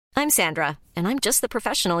I'm Sandra, and I'm just the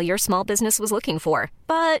professional your small business was looking for.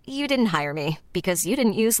 But you didn't hire me because you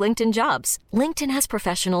didn't use LinkedIn Jobs. LinkedIn has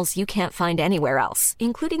professionals you can't find anywhere else,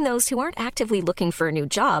 including those who aren't actively looking for a new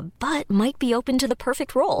job, but might be open to the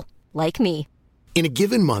perfect role, like me. In a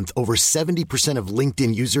given month, over 70% of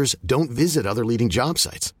LinkedIn users don't visit other leading job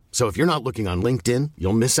sites. So if you're not looking on LinkedIn,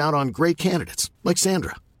 you'll miss out on great candidates like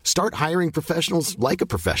Sandra. Start hiring professionals like a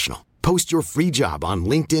professional. Post your free job on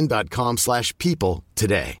linkedin.com/people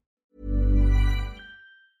today.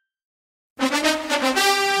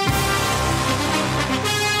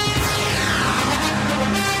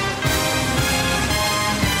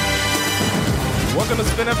 Welcome to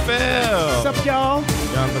Spin FM. What's up, y'all?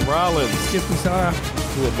 Jonathan Rollins. Skip Sarah.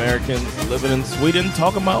 Two Americans living in Sweden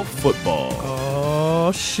talking about football.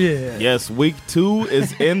 Oh, shit. Yes, week 2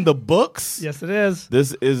 is in the books. Yes, it is.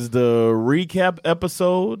 This is the recap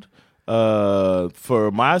episode.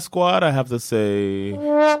 For my squad, I have to say...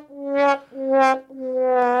 What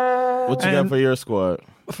you got for your squad?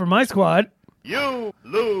 For my squad... You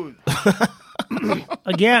lose.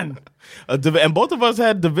 Again. And both of us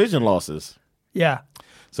had division losses. Yeah.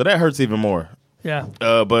 So that hurts even more. Yeah.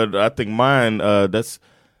 But I think mine, that's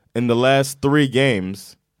in the last 3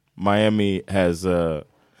 games, Miami has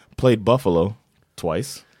played Buffalo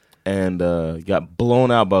twice and got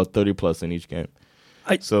blown out by 30-plus in each game.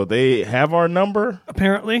 So they have our number.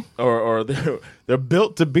 Apparently. Or they're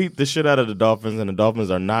built to beat the shit out of the Dolphins, and the Dolphins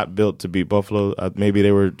are not built to beat Buffalo. Maybe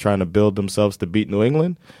they were trying to build themselves to beat New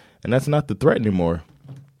England, and that's not the threat anymore.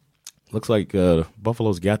 Looks like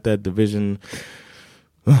Buffalo's got that division.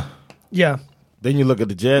 Yeah. Then you look at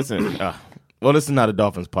the Jets, and well, this is not a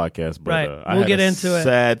Dolphins podcast, but right. I we'll had get a into it.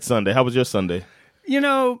 Sad Sunday. How was your Sunday? You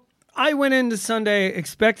know, I went into Sunday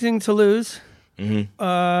expecting to lose.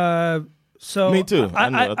 Mm-hmm. So me too.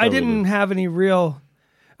 I didn't have any real.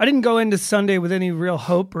 I didn't go into Sunday with any real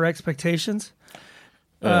hope or expectations.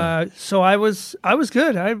 So I was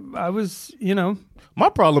good. I was, you know. My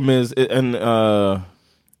problem is, and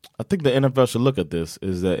I think the NFL should look at this,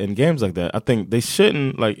 is that in games like that, I think they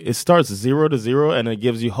shouldn't, like, it starts 0-0 and it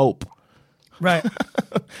gives you hope. Right.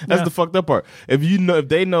 That's the fucked up part. If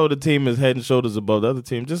they know the team is head and shoulders above the other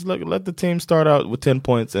team, just let the team start out with 10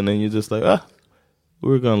 points, and then you're just like,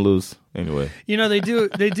 we're gonna lose anyway. You know, they do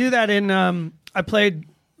that in. I played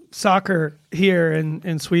soccer here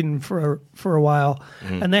in Sweden for a while,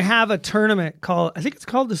 and they have a tournament called, I think it's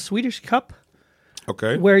called the Swedish Cup.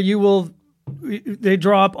 Okay. Where they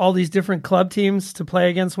draw up all these different club teams to play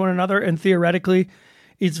against one another, and theoretically,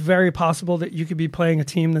 it's very possible that you could be playing a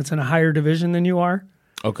team that's in a higher division than you are.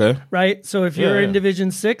 Okay. Right? So if you're in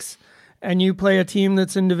Division 6 and you play a team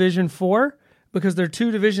that's in Division 4, because they're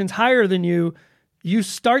 2 divisions higher than you, you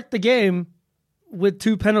start the game with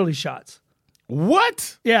 2 penalty shots.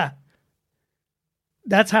 What? Yeah.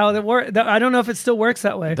 That's how it works. I don't know if it still works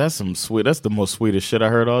that way. That's that's the most Swedish shit I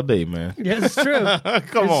heard all day, man. Yeah, it's true.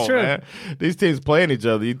 Come on, man. These teams playing each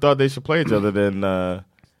other. You thought they should play each other, then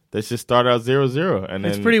they should start out 0-0 and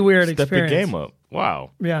then it's pretty weird step experience. the game up. Wow.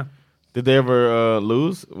 Yeah. Did they ever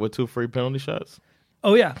lose with 2 free penalty shots?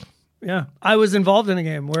 Oh, yeah. Yeah. I was involved in a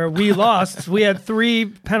game where we lost. We had 3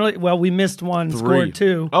 penalty. Well, we missed 1, scored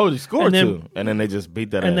 2. Oh, you scored 2. And then they just beat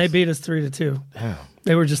that ass. And they beat us 3-2. Damn.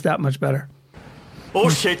 They were just that much better. Oh,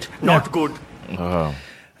 shit. Not good. Oh.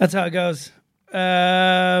 That's how it goes.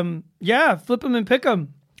 Yeah. Flip them and pick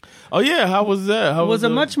them. Oh, yeah. How was that? It was a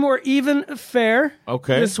much more even affair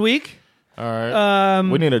this week. All right.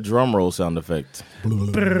 We need a drum roll sound effect.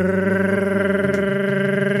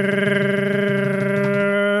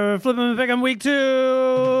 Flip them and pick them week 2.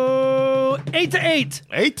 8-8.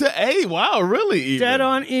 8-8. Wow, really even. Dead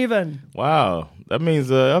on even. Wow. That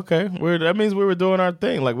means okay. That means we were doing our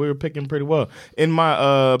thing. Like, we were picking pretty well. In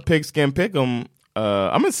my pigskin pick'em,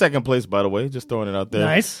 I'm in second place, by the way. Just throwing it out there.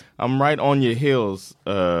 Nice. I'm right on your heels,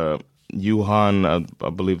 Johan. I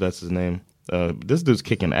believe that's his name. This dude's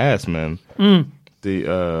kicking ass, man.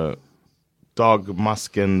 The Dog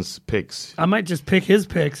Muskin's picks. I might just pick his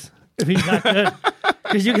picks if he's not good.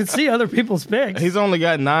 Because you can see other people's picks. He's only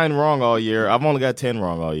got 9 wrong all year. I've only got 10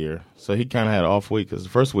 wrong all year. So he kind of had an off week because the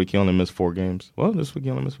first week he only missed 4 games. Well, this week he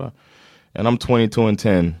only missed 5. And I'm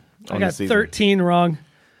 22-10. I got 13 wrong.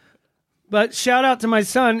 But shout out to my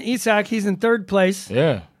son, Isak. He's in 3rd place.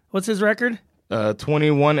 Yeah. What's his record?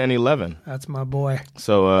 21-11. That's my boy.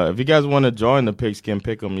 So if you guys want to join the Pigskin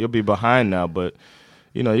Pick'em, you'll be behind now. But,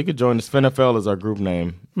 you know, you could join the SpinFL as our group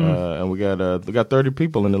name. And we got 30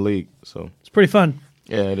 people in the league. So it's pretty fun.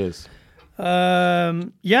 Yeah, it is.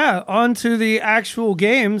 Yeah, on to the actual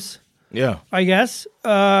games. Yeah. I guess.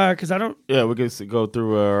 Because I don't... Yeah, we could go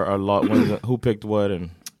through our lot, who picked what. And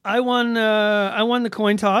I won the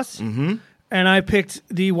coin toss, and I picked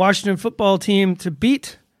the Washington football team to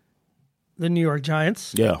beat the New York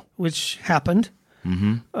Giants. Yeah, which happened.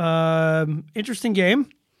 Interesting game.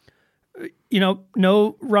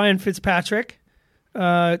 No Ryan Fitzpatrick.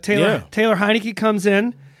 Taylor Heineke comes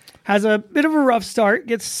in, has a bit of a rough start,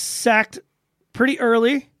 gets sacked pretty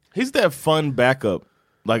early. He's that fun backup.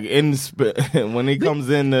 Like when he comes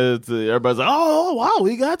in, everybody's like, "Oh wow,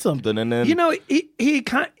 he got something." And then he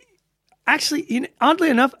kind of, actually, oddly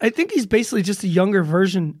enough, I think he's basically just a younger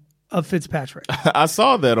version of Fitzpatrick. I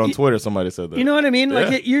saw that on Twitter. Somebody said that. You know what I mean? Yeah.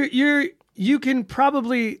 Like you can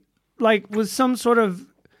probably, like, with some sort of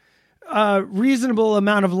reasonable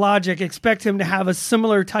amount of logic, expect him to have a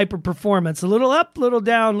similar type of performance. A little up, little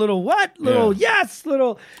down, little what, little yes,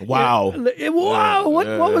 little wow. Wow,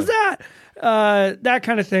 what was that? That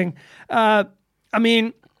kind of thing. I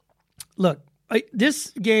mean, look,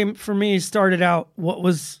 this game for me started out what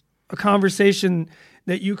was a conversation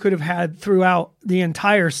that you could have had throughout the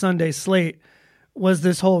entire Sunday slate. Was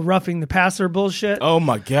this whole roughing the passer bullshit? Oh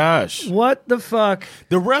my gosh! What the fuck?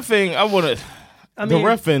 The reffing, the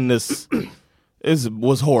reffing this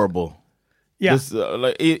was horrible. Yeah,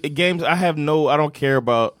 games. I don't care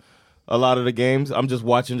about a lot of the games. I'm just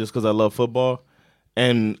watching just because I love football,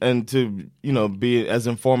 and to be as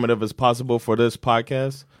informative as possible for this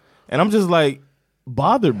podcast. And I'm just like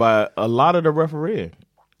bothered by a lot of the refereeing.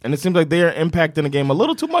 And it seems like they are impacting the game a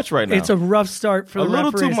little too much right now. It's a rough start for the referees. A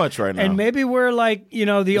little too much right now. And maybe we're like,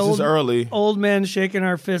 the old men shaking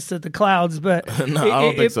our fists at the clouds. But no, I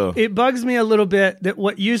don't think so. It bugs me a little bit that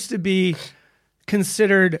what used to be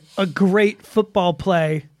considered a great football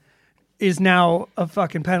play is now a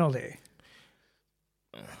fucking penalty.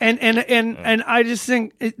 And I just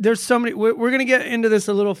think there's so many. We're going to get into this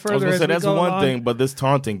a little further. I was going to say that's one along. thing, but this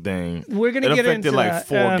taunting thing, we're going to get into like that.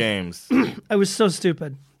 4 games. It was so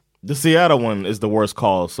stupid. The Seattle one is the worst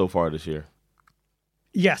call so far this year.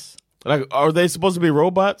 Yes. Like, are they supposed to be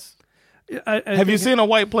robots? Have you seen a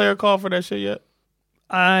white player call for that shit yet?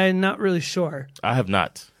 I'm not really sure. I have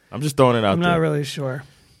not. I'm just throwing it out there. I'm not really sure.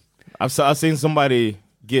 I've seen somebody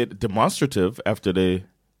get demonstrative after they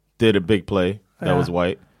did a big play that was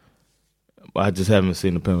white. I just haven't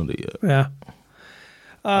seen the penalty yet. Yeah.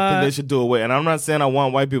 I think they should do away. And I'm not saying I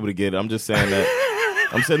want white people to get it. I'm just saying that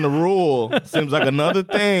I'm saying the rule seems like another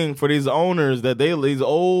thing for these owners these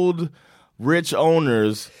old rich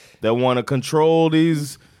owners that want to control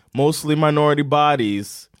these mostly minority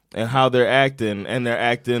bodies and how they're acting, and they're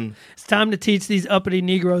acting. It's time to teach these uppity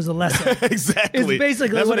Negroes a lesson. Exactly. It's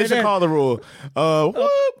basically that's what they should is. call the rule.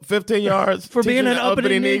 15 yards for being an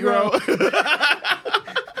uppity Negro.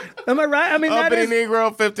 Am I right? I mean, uppity that is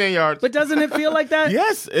Negro, 15 yards. But doesn't it feel like that?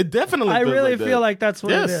 Yes, it definitely. I really like feel like that's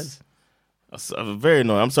what it is. Very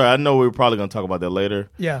annoying. I'm sorry. I know we were probably going to talk about that later.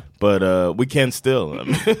 Yeah, but we can still. I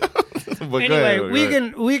mean, but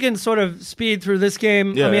anyway, we can sort of speed through this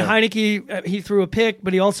game. Yeah, I mean, Heineke, he threw a pick,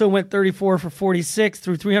 but he also went 34 for 46,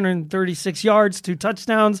 threw 336 yards, 2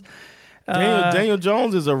 touchdowns. Daniel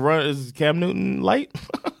Jones is Cam Newton light.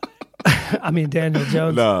 I mean, Daniel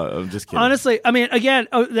Jones. No, I'm just kidding. Honestly, I mean, again,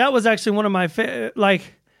 that was actually one of my the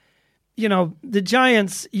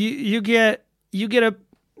Giants. You get a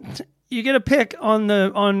pick on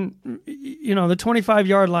the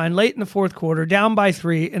 25-yard line late in the fourth quarter, down by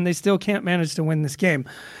 3, and they still can't manage to win this game.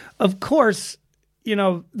 Of course,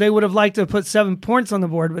 they would have liked to put 7 points on the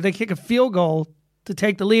board, but they kick a field goal to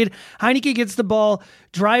take the lead. Heineke gets the ball,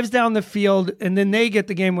 drives down the field, and then they get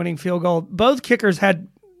the game-winning field goal. Both kickers had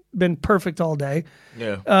been perfect all day.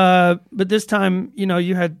 Yeah. But this time,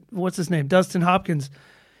 you had, what's his name? Dustin Hopkins.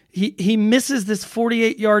 He misses this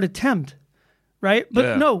 48-yard attempt, right?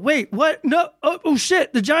 But no, wait, what? No. Oh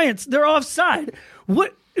shit, the Giants, they're offside.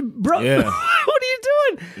 What? Bro, yeah. What are you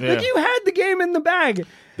doing? Yeah. Like, you had the game in the bag.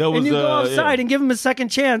 And you go offside and give him a second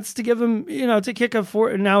chance to give him, to kick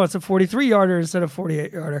now it's a 43-yarder instead of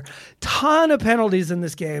 48-yarder. Ton of penalties in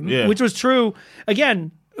this game, which was true.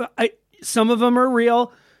 Again, some of them are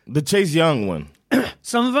real. The Chase Young one.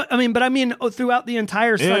 Some of it, throughout the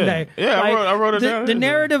entire Sunday. Yeah, I wrote it down. The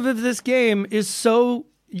narrative of this game is so,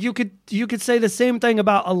 you could say the same thing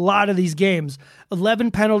about a lot of these games.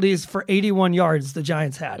 11 penalties for 81 yards the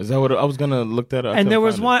Giants had. Is that what I was going to look that up? And there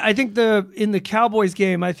was one, I think in the Cowboys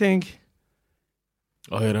game, I think.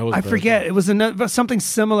 Oh yeah, that was. I forget. It was something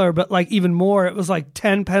similar, but like even more. It was like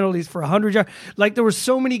 10 penalties for 100 yards. Like there were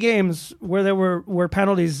so many games where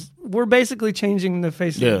penalties were basically changing the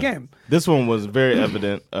face of the game. This one was very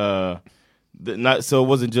evident. So it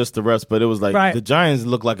wasn't just the refs, but it was like the Giants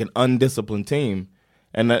looked like an undisciplined team,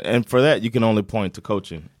 and for that you can only point to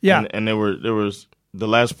coaching. Yeah, and there was the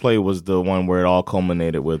last play was the one where it all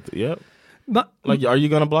culminated with, yep. But, Like, are you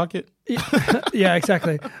going to block it? yeah,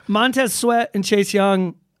 exactly. Montez Sweat and Chase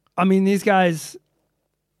Young, I mean, these guys,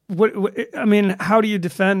 how do you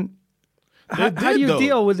defend? How do you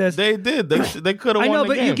deal with this? They did. They could have won I know, the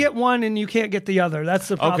but game. you get one and you can't get the other. That's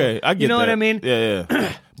the problem. Okay, I get You know that. what I mean? Yeah.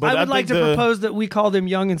 But I would like to propose that we call them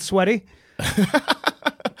young and sweaty.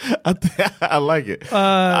 I like it.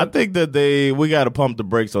 I think that we got to pump the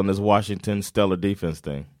brakes on this Washington stellar defense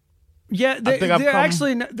thing. Yeah,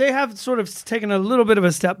 they have sort of taken a little bit of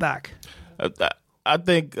a step back. I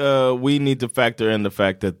think we need to factor in the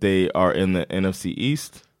fact that they are in the NFC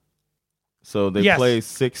East. So they play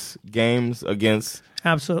 6 games against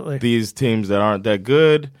absolutely these teams that aren't that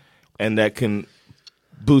good and that can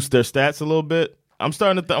boost their stats a little bit. I'm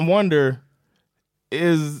starting to wonder,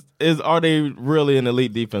 are they really an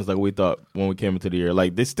elite defense like we thought when we came into the year?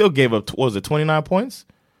 Like, they still gave up, 29 points?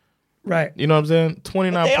 Right. You know what I'm saying?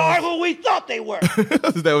 29 They points. are who we thought they were.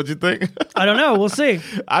 Is that what you think? I don't know. We'll see.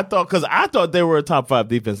 I thought they were a top 5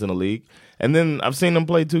 defense in the league. And then I've seen them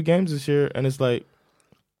play 2 games this year, and it's like,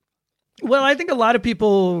 well, I think a lot of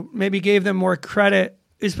people maybe gave them more credit,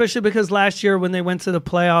 especially because last year when they went to the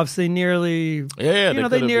playoffs, they nearly,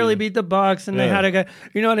 they nearly beat the Bucks, and they had a guy,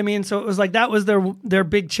 you know what I mean? So it was like that was their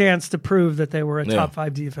big chance to prove that they were a top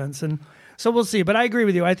 5 defense, and so we'll see. But I agree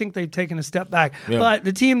with you. I think they've taken a step back. Yeah. But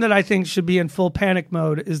the team that I think should be in full panic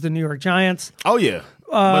mode is the New York Giants. Oh yeah.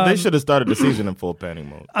 But they should have started the season in full panic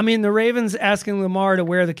mode. I mean, the Ravens asking Lamar to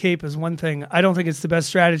wear the cape is one thing. I don't think it's the best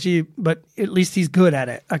strategy, but at least he's good at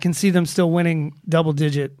it. I can see them still winning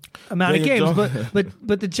double-digit amount of games.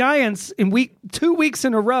 But the Giants, in 2 weeks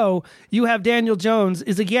in a row, you have Daniel Jones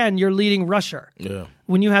is, again, your leading rusher. Yeah.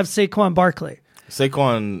 When you have Saquon Barkley.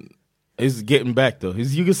 Saquon is getting back, though.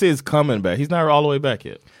 You can see he's coming back. He's not all the way back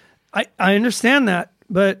yet. I understand that,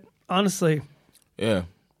 but honestly, yeah,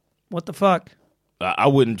 what the fuck? I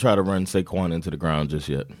wouldn't try to run Saquon into the ground just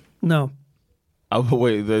yet. No. I would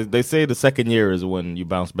wait. They say the second year is when you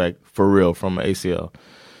bounce back for real from an ACL.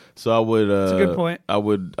 So I would. That's a good point. I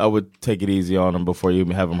would take it easy on him before you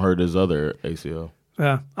even have him hurt his other ACL.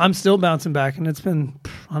 Yeah, I'm still bouncing back, and it's been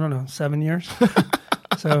 7 years.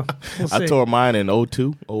 So we'll see. I tore mine in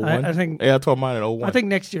 02, 01. I tore mine in 01. I think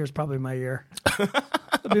next year is probably my year.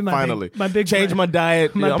 It'll be Finally, my big change my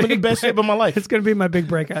diet. I'm in the best shape of my life. It's going to be my big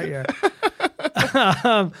breakout year.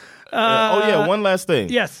 One last thing.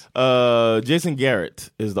 Yes. Jason Garrett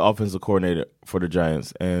is the offensive coordinator for the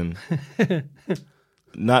Giants, and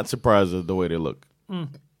not surprised at the way they look.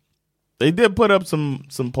 They did put up some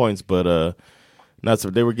points, but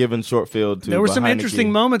they were given short field to. There were some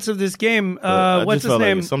interesting moments of this game. What's his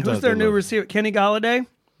name? Who's their new receiver? Kenny Golladay?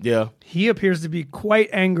 Yeah. He appears to be quite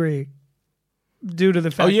angry due to the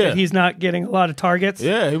fact that he's not getting a lot of targets.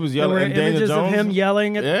 Yeah, he was yelling. There were and Daniel images Jones. of him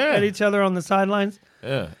yelling at each other on the sidelines.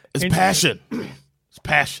 Yeah. It's passion. It's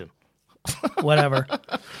passion. Whatever.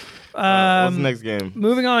 What's the next game?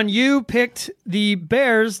 Moving on, you picked the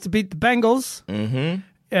Bears to beat the Bengals. Mm-hmm.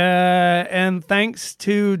 And thanks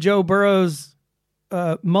to Joe Burrow's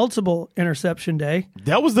multiple interception day.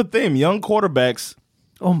 That was the theme. Young quarterbacks.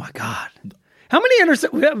 Oh, my God. How many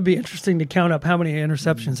interceptions? That would be interesting to count up how many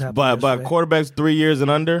interceptions happened. By quarterbacks 3 years and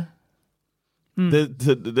under?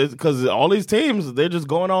 Because all these teams, they're just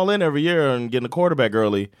going all in every year and getting a quarterback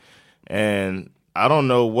early. And I don't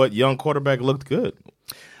know what young quarterback looked good.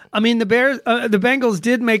 I mean, the Bengals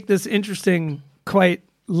did make this interesting quite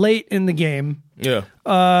late in the game. Yeah.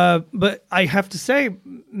 But I have to say,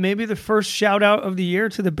 maybe the first shout out of the year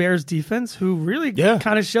to the Bears defense, who really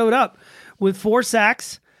kind of showed up with 4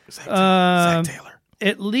 sacks. Zach Taylor.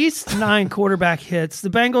 At least 9 quarterback hits. The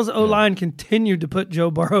Bengals O-line continued to put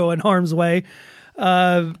Joe Burrow in harm's way.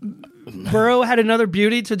 Burrow had another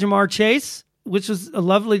beauty to Jamar Chase, which was a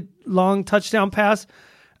lovely long touchdown pass.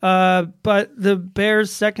 But the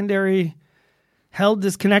Bears secondary held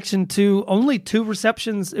this connection to only 2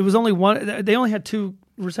 receptions. It was only one. They only had 2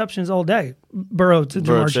 receptions all day. Burrow to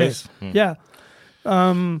Jamar Chase. Yeah.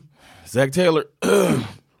 Zach Taylor.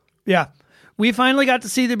 Yeah. We finally got to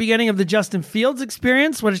see the beginning of the Justin Fields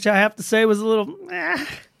experience, which I have to say was a little,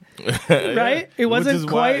 right? It wasn't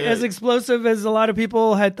quite as explosive as a lot of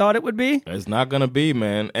people had thought it would be. It's not going to be,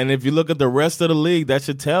 man. And if you look at the rest of the league, that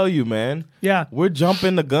should tell you, man. Yeah. We're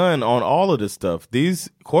jumping the gun on all of this stuff.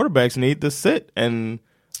 These quarterbacks need to sit and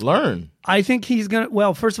learn. I think he's going to,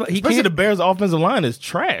 well, first of all, especially the Bears' offensive line is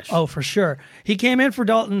trash. Oh, for sure. He came in for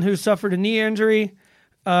Dalton, who suffered a knee injury,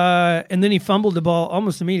 and then he fumbled the ball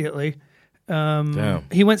almost immediately.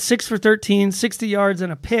 He went 6 for 13, 60 yards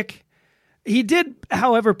and a pick. He did,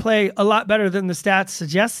 however, play a lot better than the stats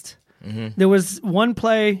suggest. Mm-hmm. There was one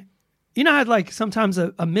play you know, had like sometimes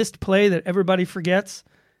a missed play that everybody forgets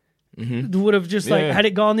would have just like had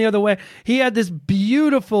it gone the other way. He had this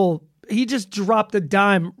beautiful. He just dropped a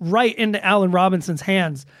dime right into Allen Robinson's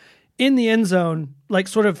hands in the end zone, like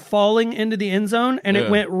sort of falling into the end zone, and it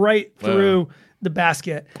went right through the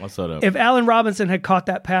basket. I saw that. If Allen Robinson had caught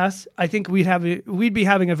that pass, I think we'd be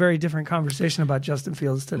having a very different conversation about Justin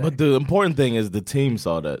Fields today. But the important thing is the team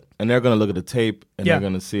saw that, and they're going to look at the tape, and they're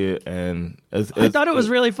going to see it. And I thought it was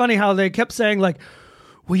really funny how they kept saying like,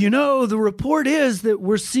 well, you know, the report is that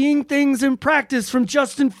we're seeing things in practice from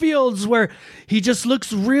Justin Fields where he just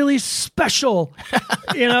looks really special,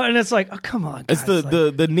 you know, and it's like, oh, come on, guys. It's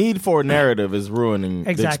the need for a narrative is ruining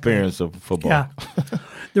the experience of football. Yeah.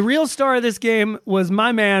 The real star of this game was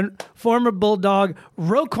my man, former Bulldog,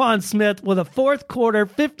 Roquan Smith, with a fourth quarter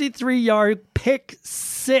 53-yard pick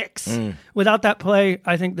six. Without that play,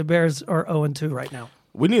 I think the Bears are 0-2 right now.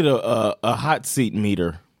 We need a hot seat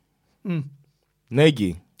meter.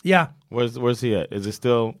 Nagy. Yeah. Where's he at? Is it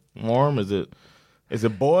still warm? Is it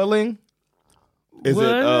boiling? Is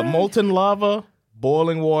it molten lava,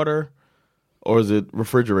 boiling water, or is it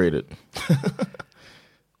refrigerated?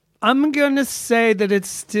 I'm gonna say that it's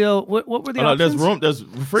still. What were the options? There's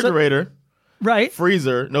refrigerator, right?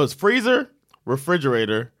 Freezer. No, it's freezer,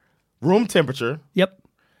 refrigerator, room temperature. Yep.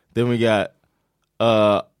 Then we got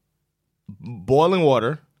boiling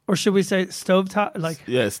water. Or should we say stovetop?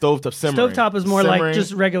 Stovetop simmering. Stovetop is more like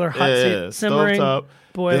just regular hot seat. Simmering, stovetop,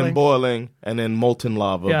 then boiling, and then molten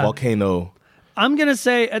lava, volcano. I'm going to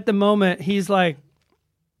say at the moment he's like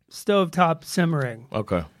stovetop simmering.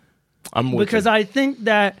 Okay. I'm with because you. I think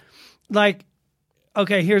that, like,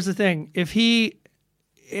 okay, here's the thing. If he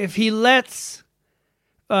lets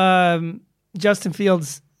Justin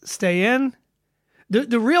Fields stay in,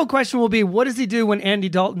 the real question will be, what does he do when Andy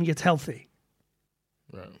Dalton gets healthy?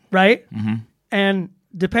 Right? Mm-hmm. And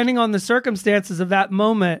depending on the circumstances of that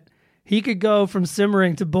moment, he could go from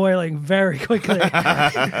simmering to boiling very quickly.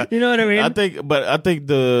 You know what I mean? I think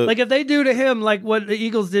like if they do to him like what the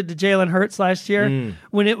Eagles did to Jalen Hurts last year,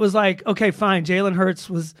 when it was like, okay, fine, Jalen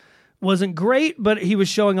Hurts wasn't great, but he was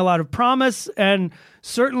showing a lot of promise and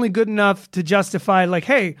certainly good enough to justify like,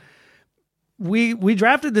 hey, we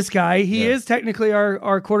drafted this guy. He is technically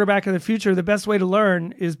our quarterback of the future. The best way to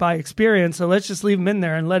learn is by experience. So let's just leave him in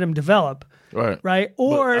there and let him develop. Right.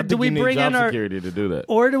 Or do we bring in our security to do that?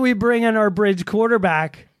 Or do we bring in our bridge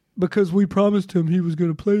quarterback because we promised him he was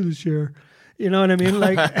going to play this year? You know what I mean?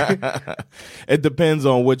 Like, it depends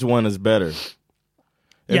on which one is better.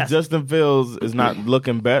 If Yes. Justin Fields is not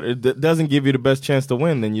looking better, it doesn't give you the best chance to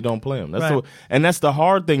win, then you don't play him. That's the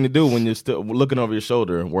hard thing to do when you're still looking over your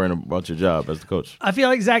shoulder and worrying about your job as the coach. I feel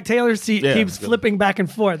like Zach Taylor's seat keeps flipping back and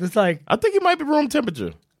forth. It's like, I think he might be room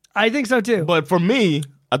temperature. I think so too. But for me,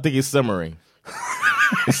 I think he's simmering.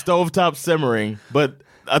 It's stovetop simmering, but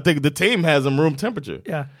I think the team has him room temperature.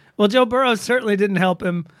 Yeah. Well, Joe Burrow certainly didn't help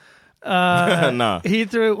him. Nah. He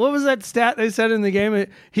threw, what was that stat they said in the game?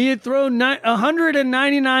 He had thrown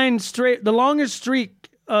 199 straight, the longest streak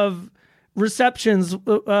of receptions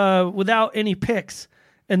without any picks.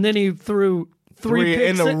 And then he threw three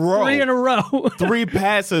picks in a row. 3 in a row. 3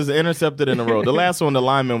 passes intercepted in a row. The last one, the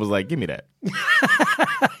lineman was like, give me that.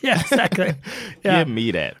 Yeah, exactly. Yeah. Give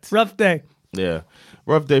me that. Rough day. Yeah.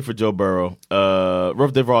 Rough day for Joe Burrow.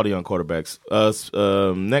 Rough day for all the young quarterbacks.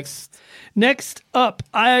 Next up,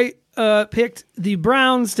 I picked the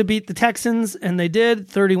Browns to beat the Texans, and they did,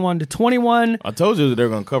 31-21. I told you that they're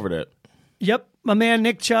going to cover that. Yep. My man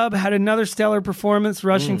Nick Chubb had another stellar performance,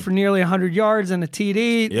 rushing for nearly 100 yards and a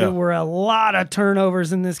TD. Yeah. There were a lot of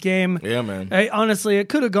turnovers in this game. Yeah, man. Honestly, it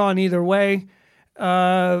could have gone either way.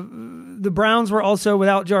 The Browns were also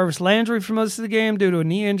without Jarvis Landry for most of the game due to a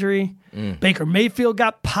knee injury. Baker Mayfield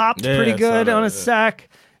got popped pretty good on a sack.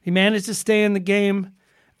 He managed to stay in the game.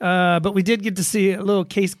 But we did get to see a little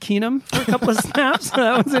Case Keenum for a couple of snaps. So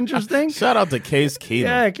that was interesting. Shout out to Case Keenum.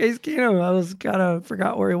 Yeah, Case Keenum. I was kind of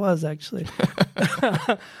forgot where he was, actually.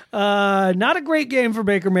 Not a great game for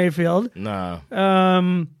Baker Mayfield. Nah.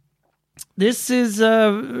 This is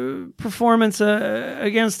a performance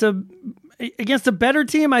against a better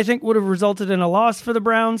team, I think would have resulted in a loss for the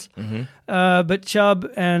Browns. But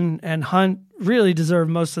Chubb and Hunt really deserve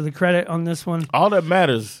most of the credit on this one. All that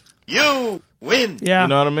matters, you win. Yeah. You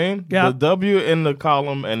know what I mean? Yeah. The W in the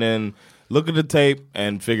column, and then look at the tape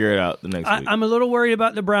and figure it out the next week. I'm a little worried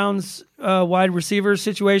about the Browns' wide receiver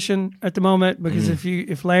situation at the moment because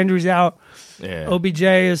if Landry's out, OBJ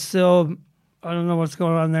is still, I don't know what's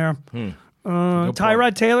going on there.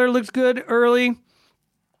 Tyrod Taylor looks good early.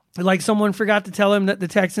 Like someone forgot to tell him that the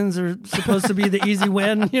Texans are supposed to be the easy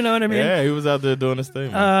win. You know what I mean? Yeah, he was out there doing his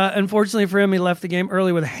thing. Man. Unfortunately for him, he left the game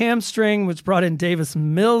early with a hamstring, which brought in Davis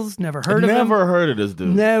Mills. Never heard of him. Never heard of this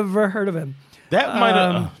dude. Never heard of him. That might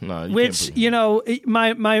have. No, Which, you know,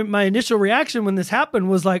 my initial reaction when this happened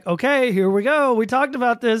was like, okay, here we go. We talked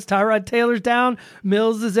about this. Tyrod Taylor's down.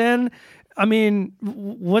 Mills is in. I mean,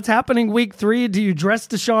 what's happening week 3? Do you dress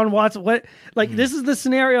Deshaun Watson? This is the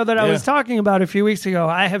scenario that I was talking about a few weeks ago.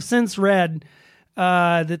 I have since read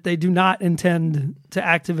that they do not intend to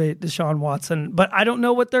activate Deshaun Watson, but I don't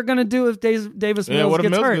know what they're going to do if Davis Mills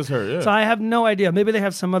gets hurt. Yeah. So I have no idea. Maybe they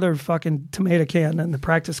have some other fucking tomato can in the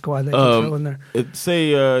practice squad they can throw in there.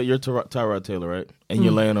 Say you're Tyrod Taylor, right? And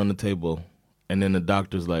you're laying on the table, and then the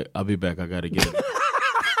doctor's like, "I'll be back. I got to get it."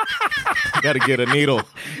 Got to get a needle.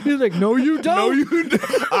 He's like, no, you don't. No, you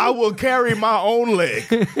don't. I will carry my own leg.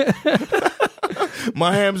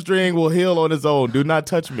 My hamstring will heal on its own. Do not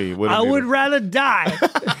touch me. I would rather die.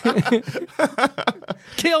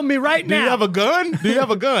 Kill me right now. Do you have a gun? Do you have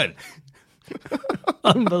a gun?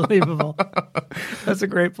 Unbelievable. That's a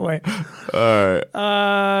great point. All right.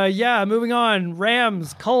 Yeah, moving on.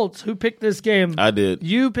 Rams, Colts. Who picked this game? I did.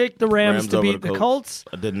 You picked the Rams to over beat the Colts.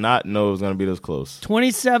 I did not know it was going to be this close.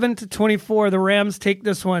 27-24. The Rams take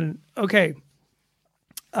this one. Okay.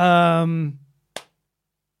 What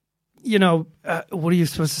are you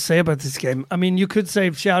supposed to say about this game? I mean, you could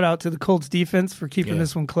say shout out to the Colts defense for keeping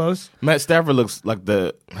this one close. Matt Stafford looks like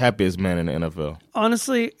the happiest man in the NFL.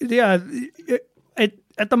 Honestly, yeah.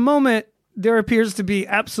 At the moment, there appears to be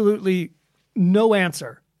absolutely no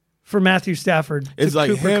answer for Matthew Stafford. It's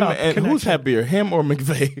like Cooper him Kupp and connection. who's happier, him or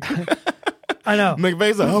McVay? I know.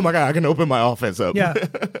 McVay's like, oh my God, I can open my offense up. Yeah.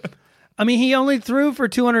 I mean, he only threw for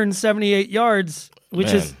 278 yards,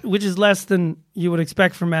 which is less than you would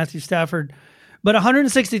expect from Matthew Stafford. But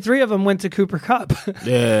 163 of them went to Cooper Kupp.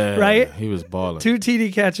 Yeah. Right? He was balling. 2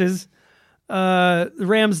 TD catches. The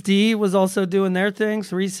Rams D was also doing their thing.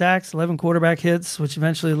 3 sacks, 11 quarterback hits, which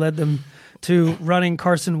eventually led them to running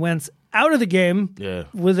Carson Wentz out of the game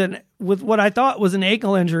with what I thought was an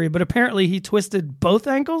ankle injury, but apparently he twisted both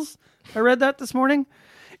ankles. I read that this morning.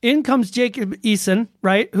 In comes Jacob Eason,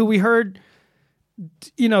 right, who we heard,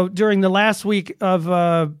 during the last week of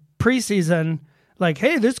preseason, like,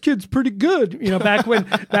 hey, this kid's pretty good. Back when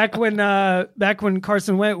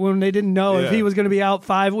Carson went, when they didn't know if he was going to be out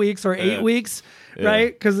 5 weeks or 8 weeks,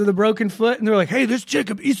 right, because of the broken foot, and they're like, hey, this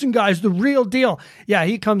Jacob Eason guy's the real deal. Yeah,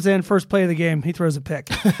 he comes in first play of the game, he throws a pick.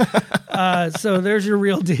 So there's your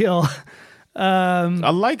real deal. I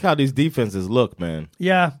like how these defenses look, man.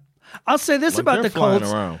 Yeah. I'll say this about the Colts.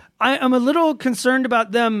 I'm a little concerned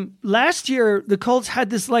about them. Last year, the Colts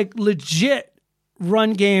had this legit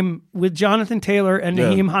run game with Jonathan Taylor and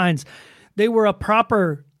Nyheim Hines. They were a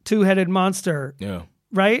proper two-headed monster. Yeah.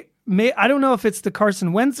 Right? I don't know if it's the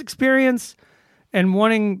Carson Wentz experience and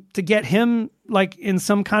wanting to get him in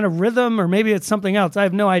some kind of rhythm, or maybe it's something else. I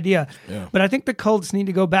have no idea. Yeah. But I think the Colts need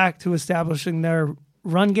to go back to establishing their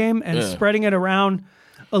run game and spreading it around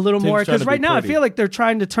a little more, because right now I feel like they're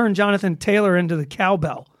trying to turn Jonathan Taylor into the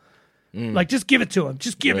cowbell. Just give it to him.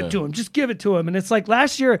 Just give it to him. Just give it to him. And it's like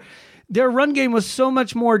last year, their run game was so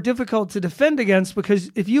much more difficult to defend against, because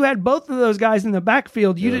if you had both of those guys in the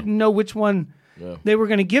backfield, you didn't know which one they were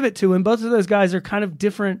going to give it to. And both of those guys are kind of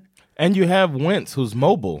different. And you have Wentz, who's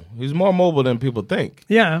mobile. He's more mobile than people think.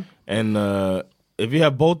 Yeah. And if you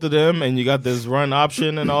have both of them and you got this run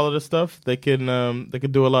option and all of this stuff, they can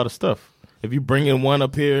do a lot of stuff. If you bring in one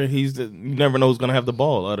up here, you never know who's going to have the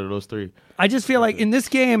ball out of those 3. I just feel like in this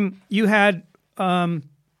game, you had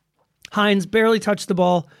Hines barely touched the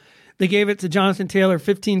ball. They gave it to Jonathan Taylor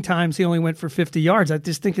 15 times. He only went for 50 yards. I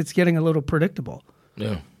just think it's getting a little predictable.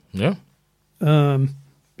 Yeah. Yeah.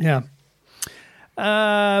 Yeah.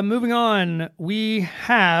 Moving on, we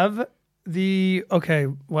have we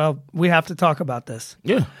have to talk about this.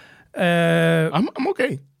 Yeah. I'm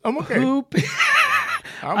okay. I'm okay.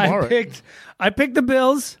 I'm all right. I picked the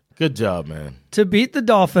Bills. Good job, man. To beat the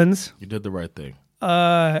Dolphins. You did the right thing.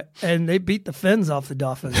 And they beat the Fins off the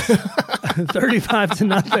Dolphins.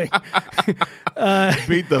 35-0.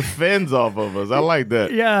 Beat the Fins off of us. I like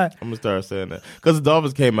that. Yeah. I'm going to start saying that. Because the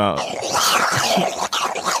Dolphins came out.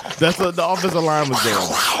 That's what the offensive line was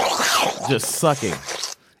doing. Just sucking.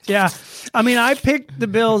 Yeah. I mean, I picked the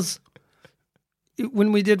Bills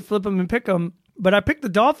when we did flip them and pick them. But I picked the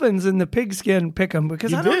Dolphins in the pigskin pick 'em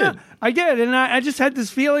because I don't know. I did, and I just had this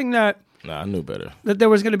feeling that Nah, I knew better. That there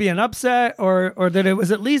was going to be an upset, or that it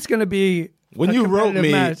was at least going to be When a you wrote competitive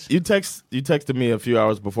me, match. you texted me a few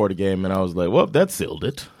hours before the game, and I was like, "Well, that sealed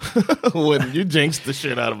it." When you jinxed the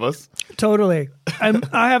shit out of us. Totally.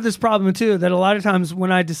 I have this problem too, that a lot of times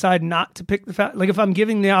when I decide not to pick the like if I'm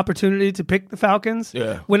giving the opportunity to pick the Falcons,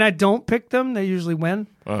 when I don't pick them, they usually win.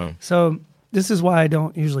 So this is why I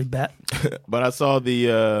don't usually bet. But I saw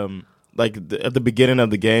the at the beginning of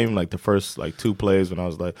the game, like the first like 2 plays, when I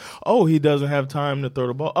was like, "Oh, he doesn't have time to throw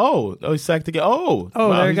the ball. Oh, he sacked again. Oh,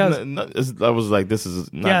 there he goes." I was like, "This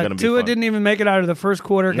is not going to be Tua fun." didn't even make it out of the first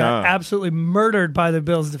quarter. Got No. absolutely murdered by the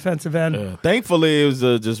Bills' defensive end. Thankfully, it was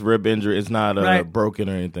just rib injury. It's not Right. broken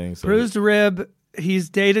or anything. So Bruised rib. He's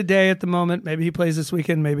day to day at the moment. Maybe he plays this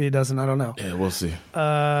weekend. Maybe he doesn't. I don't know. yeah, we'll see.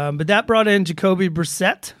 But that brought in Jacoby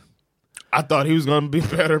Brissett, I thought he was going to be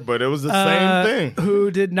better, but it was the same thing.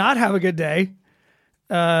 who did not have a good day.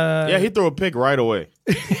 Yeah, he threw a pick right away.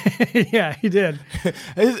 Yeah, he did.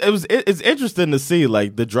 It's interesting to see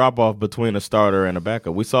like the drop off between a starter and a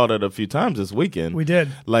backup. We saw that a few times this weekend. We did.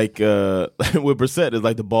 Like with Brissett, it's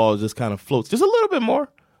like the ball just kind of floats just a little bit more,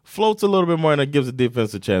 floats a little bit more, and it gives the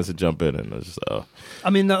defense a chance to jump in. And it's I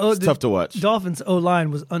mean, it's tough to watch. Dolphins O-line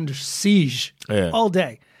was under siege all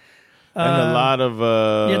day. And a lot of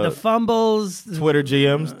The fumbles. Twitter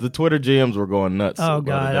GMs. The Twitter GMs were going nuts. Oh, about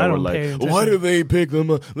God, it. They I were don't like, pay attention. "Why did they pick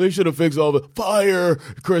them? They should have fixed all the fire,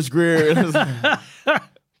 Chris Greer." And it's like,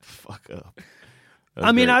 fuck up.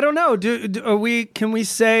 I mean, I don't know. Can we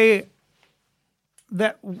say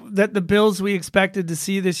that the Bills we expected to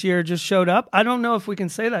see this year just showed up? I don't know if we can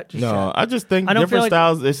say that. Just No, yet. I just think I don't different feel like-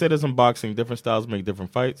 styles. They said it's in boxing. Different styles make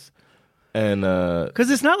different fights. And Because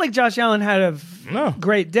it's not like Josh Allen had a No.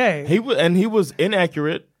 great day. he was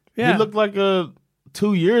inaccurate. Yeah. He looked like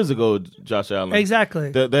 2 years ago, Josh Allen.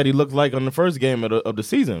 Exactly. That he looked like on the first game of the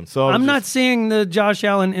season. So I'm not seeing the Josh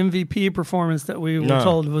Allen MVP performance that we were No.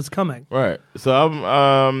 told was coming. right. So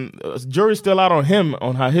I'm jury's still out on him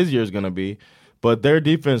on how his year is going to be. But their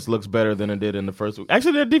defense looks better than it did in the first week.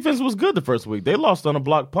 Actually, their defense was good the first week. They lost on a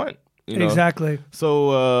block punt. You know? Exactly.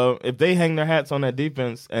 So if they hang their hats on that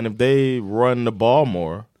defense and if they run the ball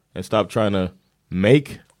more and stop trying to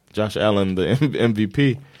make Josh Allen the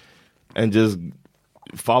MVP and just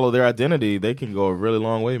follow their identity, they can go a really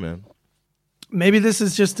long way, man. Maybe this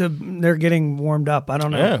is just they're getting warmed up. I don't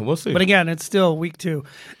know. Yeah, we'll see. But again, it's still week 2.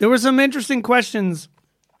 There were some interesting questions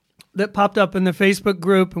that popped up in the Facebook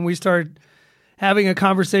group, and we started having a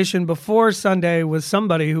conversation before Sunday with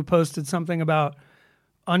somebody who posted something about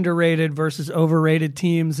underrated versus overrated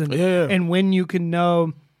teams and when you can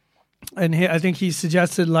know. And I think he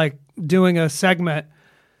suggested like doing a segment.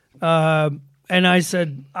 And I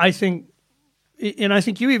said, I think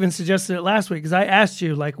you even suggested it last week because I asked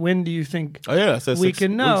you, like, when do you think I said we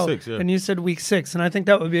can know? Week 6, yeah. And you said week 6. And I think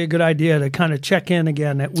that would be a good idea to kind of check in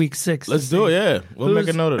again at week 6. Let's do it, yeah. We'll make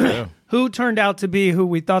a note of that. Yeah. Who turned out to be who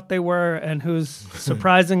we thought they were and who's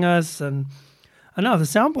surprising us. And I know the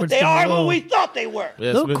soundboard's They are little, who we thought they were.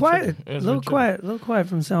 Yeah, a little quiet. A little quiet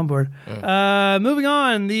from soundboard. Moving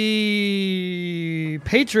on, the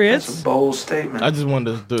Patriots. Bold statement. I just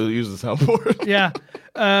wanted to use the soundboard. Yeah.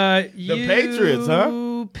 The Patriots, huh?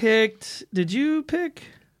 Did you pick?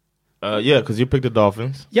 Yeah, because you picked the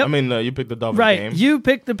Dolphins. Yep. I mean, you picked the Dolphins Right. game. You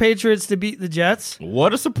picked the Patriots to beat the Jets.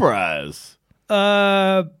 What a surprise.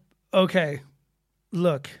 Okay.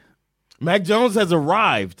 Look. Mac Jones has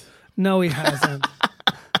arrived. No, he hasn't.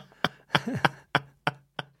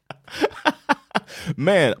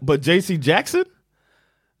 Man, but J.C. Jackson?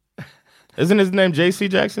 Isn't his name J.C.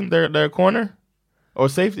 Jackson? Their corner? Or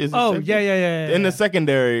safety? Is it Oh, safety? yeah. In the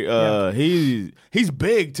secondary, he's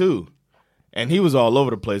big too. And he was all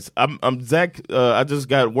over the place. I'm Zach. I just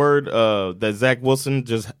got word that Zach Wilson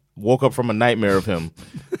just woke up from a nightmare of him.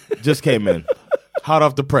 Just came in. Hot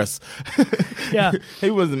off the press. Yeah. He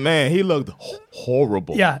looked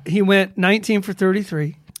horrible. Yeah, he went 19 for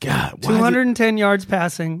 33. God, why 210 yards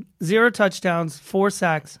passing, 0 touchdowns, 4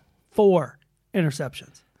 sacks, 4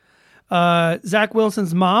 interceptions. Zach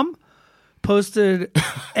Wilson's mom posted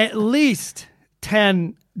at least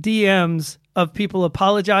 10 DMs of people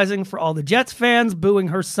apologizing for all the Jets fans booing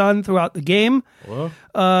her son throughout the game,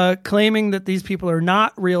 claiming that these people are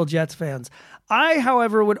not real Jets fans. I,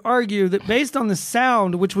 however, would argue that based on the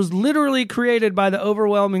sound, which was literally created by the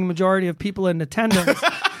overwhelming majority of people in attendance,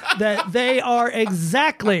 that they are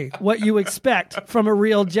exactly what you expect from a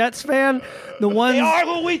real Jets fan. The ones They are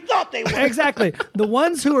who we thought they were. exactly the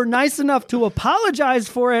ones who are nice enough to apologize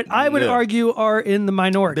for it, I would argue, are in the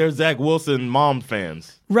minority. They're Zach Wilson mom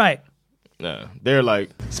fans. Right. Yeah, they're like,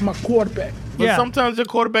 It's my quarterback. but Yeah. sometimes your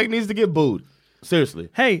quarterback needs to get booed. Seriously.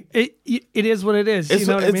 Hey, it is what it is. You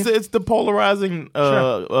know what I mean? It's the polarizing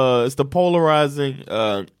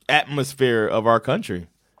atmosphere of our country,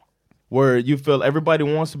 where you feel everybody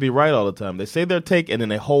wants to be right all the time. They say their take and then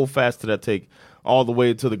they hold fast to that take all the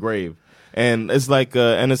way to the grave. And it's like,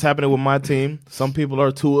 and it's happening with my team. Some people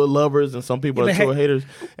are Tua lovers and some people are Tua haters.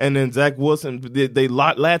 And then Zach Wilson, they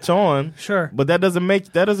latch on. Sure, but that doesn't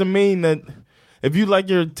mean that. If you like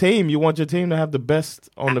your team, you want your team to have the best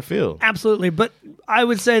on the field. Absolutely. But I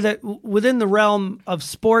would say that within the realm of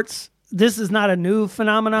sports, this is not a new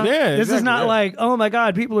phenomenon. Yeah, this is not like, oh my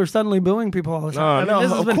God, people are suddenly booing people all the time. No, this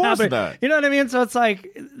has of been course happening. not. You know what I mean? So it's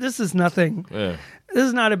like, this is nothing. Yeah. This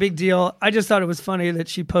is not a big deal. I just thought it was funny that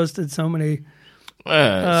she posted so many.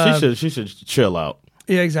 She should chill out.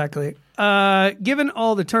 Yeah, exactly. Given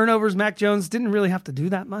all the turnovers, Mac Jones didn't really have to do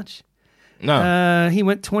that much. No. He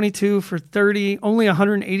went 22 for 30, only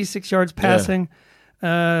 186 yards passing.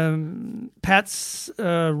 Pat's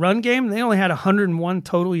run game, they only had 101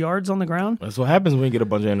 total yards on the ground. That's what happens when you get a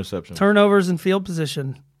bunch of interceptions. Turnovers and field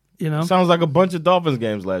position, you know? Sounds like a bunch of Dolphins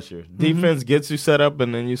games last year. Defense gets you set up,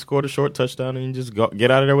 and then you scored a short touchdown, and you just get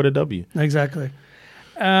out of there with a W. Exactly.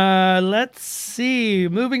 Let's see.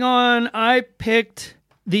 Moving on, I picked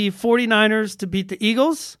the 49ers to beat the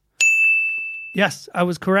Eagles. Yes, I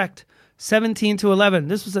was correct. 17-11.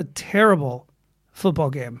 This was a terrible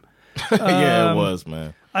football game. Yeah, it was,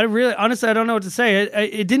 man. Honestly, I don't know what to say.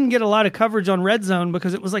 It didn't get a lot of coverage on Red Zone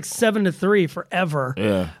because it was like 7-3 forever.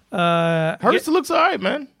 Yeah. Hurts looks all right,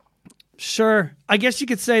 man. Sure. I guess you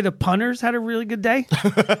could say the punters had a really good day,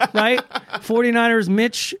 right? 49ers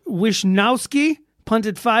Mitch Wishnowsky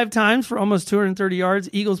punted 5 times for almost 230 yards.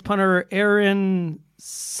 Eagles punter Aaron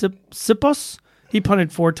Sipos, he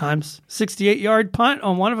punted 4 times. 68-yard punt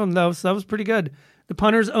on one of them, though, so that was pretty good. The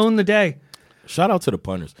punters owned the day. Shout out to the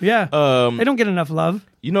punters. Yeah. They don't get enough love.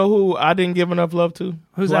 You know who I didn't give enough love to?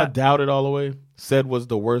 Who's who that? I doubted all the way. Said was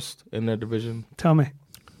the worst in their division. Tell me.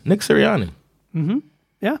 Nick Sirianni. Mm-hmm.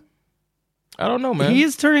 Yeah. I don't know, man. He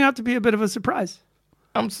is turning out to be a bit of a surprise.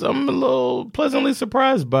 I'm a little pleasantly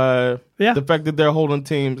surprised by the fact that they're holding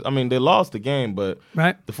teams. I mean, they lost the game, but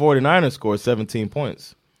the 49ers scored 17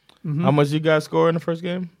 points. Mm-hmm. How much you guys score in the first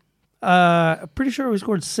game? I'm pretty sure we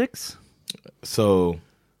scored 6. So,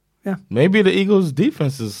 maybe the Eagles'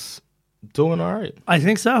 defense is doing all right. I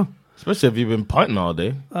think so. Especially if you've been punting all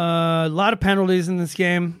day. A lot of penalties in this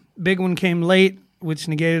game. Big one came late, which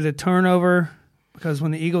negated a turnover because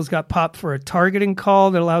when the Eagles got popped for a targeting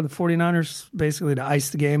call that allowed the 49ers basically to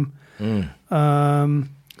ice the game.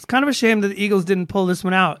 It's kind of a shame that the Eagles didn't pull this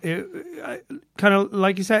one out. Kind of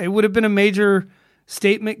like you said, it would have been a major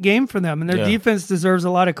statement game for them, and their defense deserves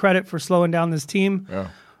a lot of credit for slowing down this team. Yeah.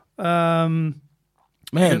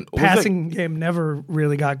 Man, the passing game never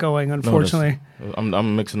really got going, unfortunately. No,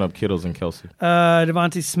 I'm mixing up Kittles and Kelsey.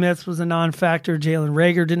 Devontae Smith was a non-factor. Jalen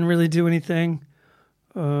Reagor didn't really do anything.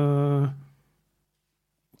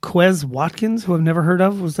 Quez Watkins, who I've never heard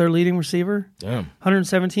of, was their leading receiver. Damn.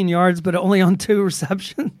 117 yards, but only on 2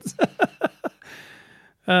 receptions.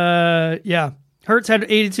 Hurts had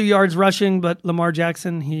 82 yards rushing, but Lamar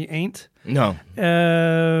Jackson, he ain't. No.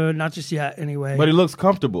 Not just yet, anyway. But he looks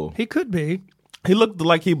comfortable. He could be. He looked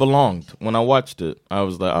like he belonged. When I watched it, I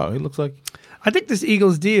was like, oh, he looks like... I think this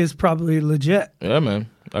Eagles D is probably legit. Yeah, man.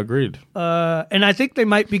 Agreed. And I think they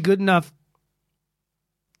might be good enough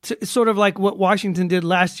to, sort of like what Washington did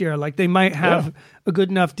last year. Like they might have a good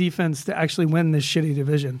enough defense to actually win this shitty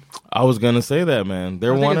division. I was going to say that, man.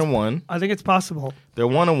 They're 1-1. I think it's possible. They're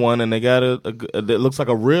 1-1, and they got it looks like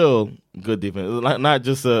a real good defense. Not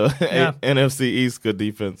just a NFC East good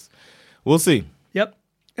defense. We'll see. Yep.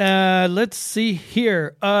 Let's see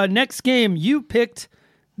here. Next game, you picked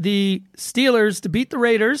the Steelers to beat the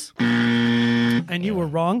Raiders, and you were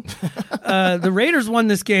wrong. The Raiders won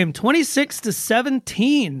this game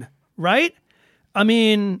 26-17, right? I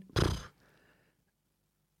mean,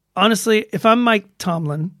 honestly, if I'm Mike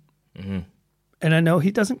Tomlin, and I know he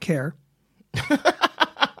doesn't care,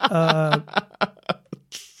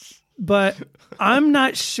 but I'm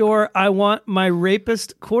not sure I want my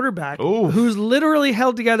rapist quarterback, who's literally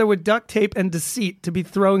held together with duct tape and deceit, to be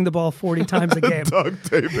throwing the ball 40 times a game. Duct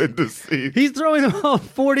tape and deceit. He's throwing the ball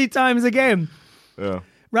 40 times a game. Yeah.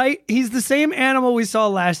 Right? He's the same animal we saw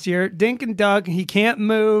last year. Dink and dunk. He can't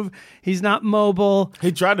move. He's not mobile.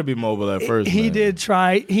 He tried to be mobile at first. He did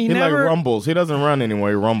try. He never like rumbles. He doesn't run anymore.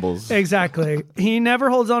 He rumbles. Exactly. He never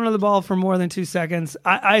holds on to the ball for more than 2 seconds.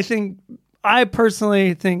 I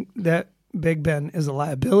personally think that Big Ben is a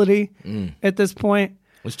liability at this point.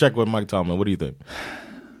 Let's check with Mike Tomlin. What do you think?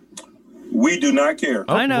 We do not care.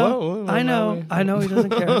 I know. whoa, I know he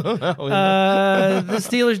doesn't care. The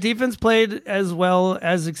Steelers defense played as well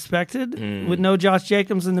as expected with no Josh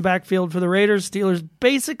Jacobs in the backfield for the Raiders. Steelers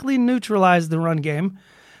basically neutralized the run game.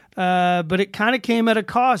 But it kind of came at a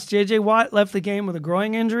cost. J.J. Watt left the game with a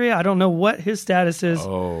groin injury. I don't know what his status is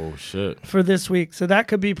for this week. So that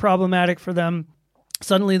could be problematic for them.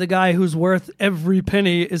 Suddenly the guy who's worth every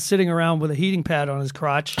penny is sitting around with a heating pad on his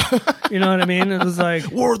crotch. You know what I mean? It was like...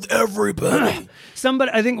 worth every penny.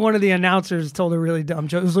 I think one of the announcers told a really dumb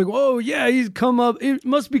joke. It was like, oh, yeah, he's come up. He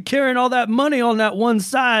must be carrying all that money on that one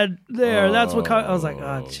side there. That's what... I was like,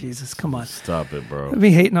 oh, Jesus, come on. Stop it, bro. I'd be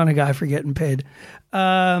hating on a guy for getting paid.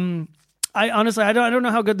 I honestly, I don't know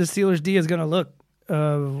how good the Steelers D is going to look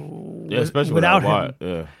especially without Watt.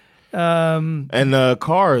 him. Yeah. And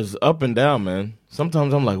Carr is up and down, man.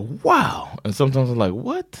 Sometimes I'm like, wow. And sometimes I'm like,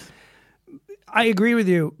 what? I agree with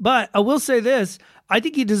you. But I will say this. I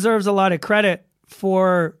think he deserves a lot of credit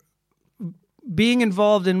for being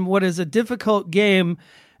involved in what is a difficult game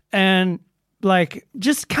and like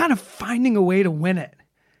just kind of finding a way to win it.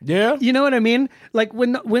 Yeah. You know what I mean? Like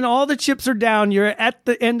when all the chips are down, you're at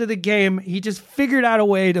the end of the game, he just figured out a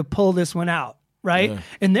way to pull this one out, right? Yeah.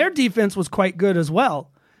 And their defense was quite good as well.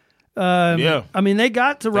 Yeah. I mean, they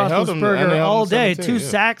got to Roethlisberger all day. 2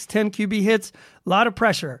 sacks, 10 QB hits, a lot of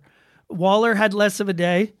pressure. Waller had less of a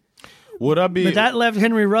day. But that left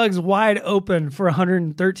Henry Ruggs wide open for a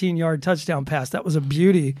 113-yard touchdown pass. That was a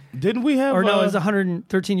beauty. Didn't we have... Or no, it was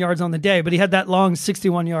 113 yards on the day, but he had that long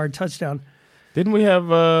 61-yard touchdown. Didn't we have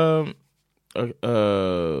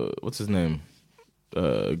what's his name?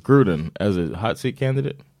 Gruden as a hot seat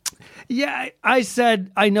candidate? Yeah, I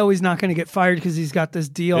said I know he's not going to get fired because he's got this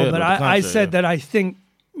deal, but I said that I think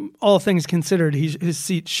all things considered, his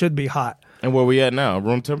seat should be hot. And where we at now?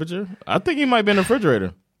 Room temperature? I think he might be in the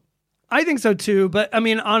refrigerator. I think so too, but I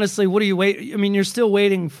mean, honestly, what do you wait? I mean, you're still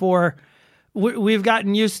waiting for. We've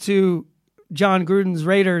gotten used to John Gruden's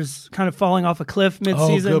Raiders kind of falling off a cliff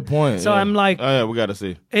midseason. Oh, good point. So I'm like, oh yeah, we got to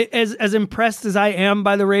see. As impressed as I am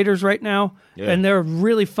by the Raiders right now, and they're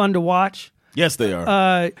really fun to watch. Yes, they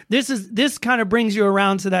are. This kind of brings you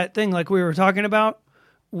around to that thing like we were talking about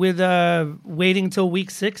with waiting till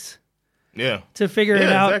week 6. Yeah. To figure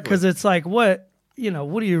it out, because it's like, what are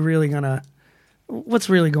you really gonna? What's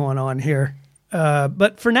really going on here?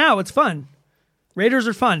 But for now, it's fun. Raiders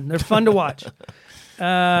are fun. They're fun to watch.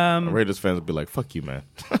 Raiders fans would be like, "Fuck you, man."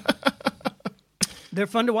 They're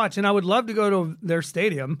fun to watch, and I would love to go to their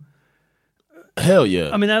stadium. Hell yeah!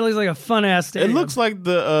 I mean, that looks like a fun ass stadium. It looks like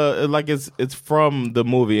it's from the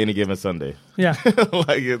movie Any Given Sunday. Yeah,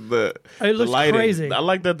 it looks lighting, crazy. I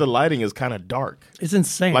like that the lighting is kind of dark. It's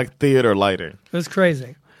insane, like theater lighting. It's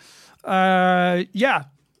crazy. Yeah.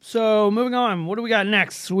 So moving on, what do we got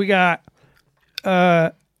next? We got.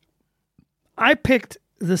 I picked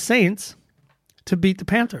the Saints to beat the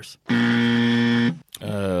Panthers.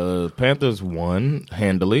 Panthers won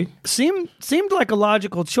handily. Seemed like a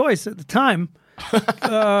logical choice at the time.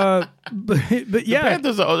 But yeah. The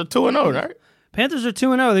Panthers are 2-0, right? Panthers are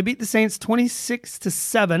 2-0. They beat the Saints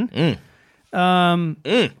 26-7.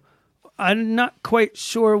 I'm not quite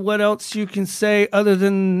sure what else you can say other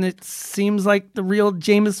than it seems like the real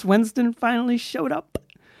Jameis Winston finally showed up.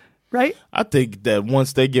 Right? I think that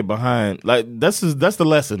once they get behind, like that's the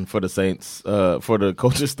lesson for the Saints, for the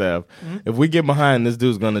coaching staff. Mm-hmm. If we get behind, this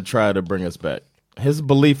dude's going to try to bring us back. His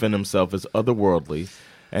belief in himself is otherworldly,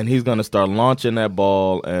 and he's going to start launching that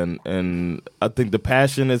ball. And I think the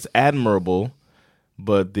passion is admirable,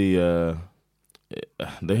 but he's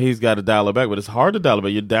got to dial it back. But it's hard to dial it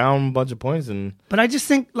back. You're down a bunch of points, but I just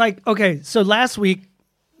think okay. So last week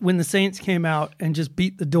when the Saints came out and just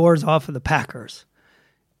beat the doors off of the Packers.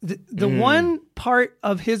 The one part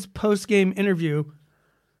of his post-game interview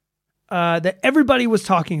that everybody was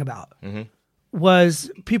talking about was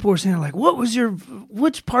people were saying, like,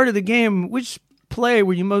 which part of the game, which play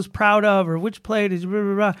were you most proud of, or which play did you blah,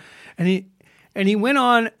 blah, blah. And he went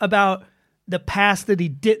on about the pass that he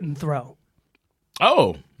didn't throw.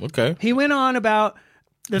 Oh, okay. He went on about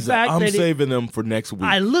the fact that I'm saving them for next week.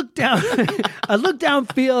 I looked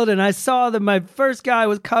downfield and I saw that my first guy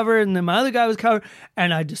was covered and then my other guy was covered,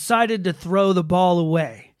 and I decided to throw the ball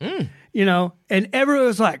away. And everyone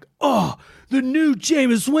was like, "Oh, the new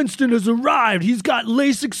Jameis Winston has arrived. He's got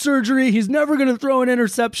LASIK surgery. He's never going to throw an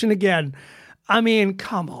interception again." I mean,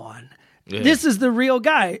 come on. Yeah. This is the real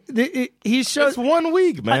guy. He shows. It's 1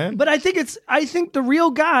 week, man. But I think the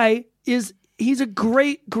real guy he's a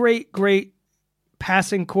great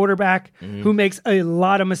passing quarterback who makes a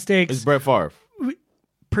lot of mistakes. It's Brett Favre.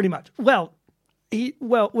 Pretty much. Well,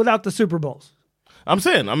 without the Super Bowls. I'm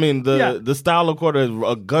saying, I mean, the style of quarter is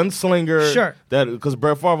a gunslinger. Sure. Because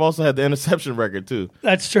Brett Favre also had the interception record, too.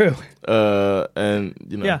 That's true. And,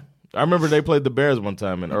 Yeah. I remember they played the Bears one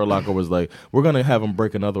time, and Urlacher was like, we're going to have him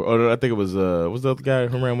break another. Or I think it was the other guy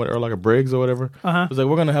who ran with Urlacher, Briggs or whatever? Uh-huh. It was like,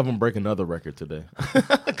 we're going to have him break another record today.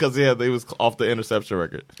 Because, they was off the interception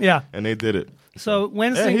record. Yeah. And they did it. So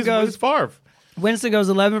Winston he's Favre. Winston goes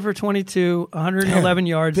 11 for 22, 111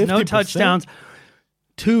 yards, 50%? no touchdowns,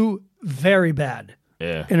 2 very bad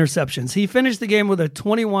interceptions. He finished the game with a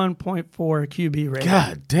 21.4 QB rating.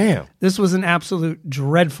 God damn. This was an absolute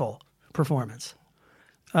dreadful performance.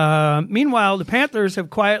 Meanwhile, the Panthers have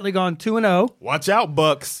quietly gone 2-0, Watch out,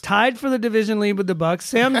 Bucks. tied for the division lead with the Bucks.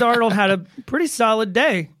 Sam Darnold had a pretty solid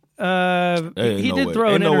day. He did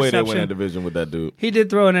throw an interception. Ain't no way they win that division with that dude. He did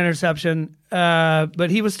throw an interception, but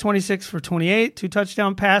he was 26 for 28, 2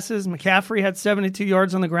 touchdown passes. McCaffrey had 72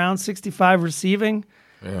 yards on the ground, 65 receiving.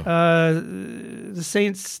 Yeah. The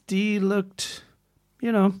Saints D looked,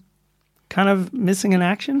 kind of missing in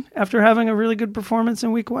action after having a really good performance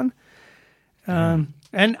in week 1.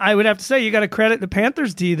 And I would have to say, you got to credit the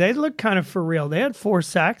Panthers D. They looked kind of for real. They had 4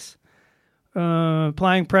 sacks,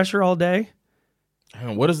 applying pressure all day.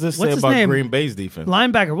 What does this What's say his about name? Green Bay's defense?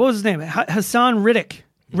 Linebacker, what was his name? Hassan Reddick.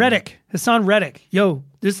 Hassan Reddick. Yo,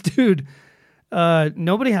 this dude,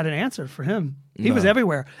 nobody had an answer for him. He was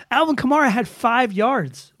everywhere. Alvin Kamara had 5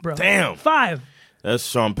 yards, bro. Damn. 5. That's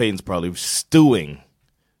Sean Payton's probably stewing.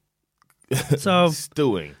 So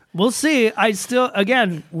Stewing. we'll see.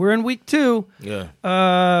 Again, we're in week 2. Yeah.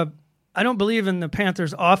 I don't believe in the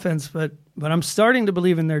Panthers offense, but I'm starting to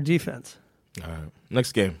believe in their defense. All right.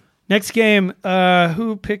 Next game. Next game,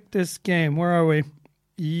 who picked this game? Where are we?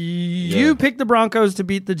 You picked the Broncos to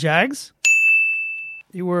beat the Jags.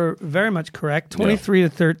 You were very much correct,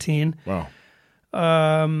 23-13. Wow.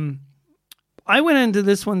 I went into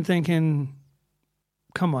this one thinking,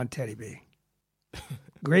 come on, Teddy B.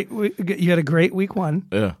 You had a great week 1.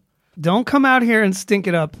 Yeah. Don't come out here and stink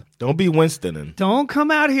it up. Don't be Winston. Don't come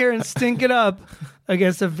out here and stink it up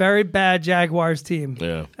against a very bad Jaguars team.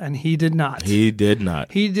 Yeah. And he did not. He did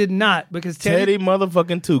not. He did not, because Teddy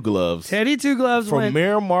motherfucking Two Gloves. Teddy Two Gloves from went,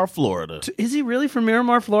 Miramar, Florida. Is he really from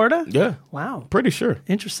Miramar, Florida? Yeah. Wow. Pretty sure.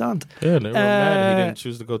 Interessant. Yeah, they were mad he didn't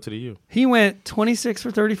choose to go to the U. He went 26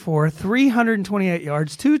 for 34, 328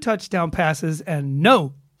 yards, 2 touchdown passes, and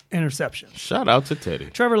no interceptions. Shout out to Teddy.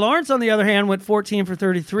 Trevor Lawrence, on the other hand, went 14 for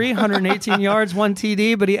 33, 118 yards, 1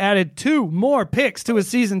 TD, but he added 2 more picks to his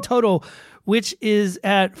season total, which is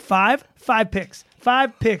at 5 picks.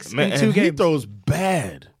 5 picks in 2 games. He throws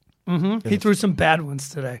bad. Mm-hmm. He threw some bad ones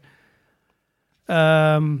today.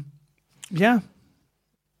 Yeah.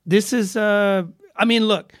 This is,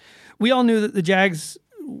 look, we all knew that the Jags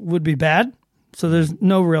would be bad, so there's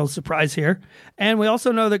no real surprise here. And we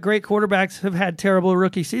also know that great quarterbacks have had terrible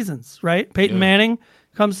rookie seasons, right? Peyton Manning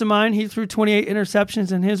comes to mind. He threw 28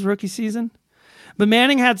 interceptions in his rookie season. But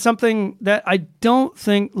Manning had something that I don't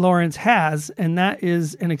think Lawrence has, and that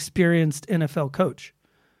is an experienced NFL coach,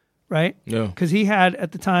 right? Yeah. Because he had,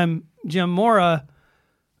 at the time, Jim Mora,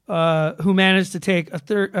 who managed to take a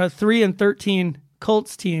 3-13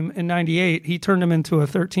 Colts team in '98. He turned them into a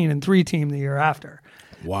 13-3 team the year after.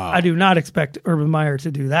 Wow. I do not expect Urban Meyer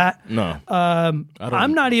to do that. No.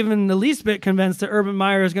 I'm not even the least bit convinced that Urban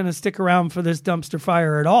Meyer is going to stick around for this dumpster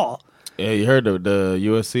fire at all. Yeah, you heard of the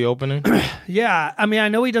USC opening? Yeah, I mean, I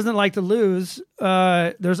know he doesn't like to lose.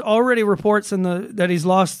 There's already reports that he's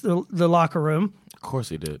lost the locker room. Of course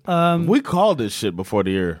he did. We called this shit before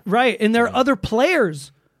the year. Right, and there are other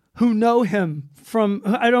players who know him from,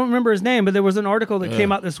 I don't remember his name, but there was an article that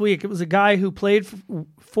came out this week. It was a guy who played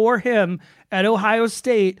for him at Ohio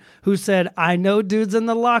State who said, I know dudes in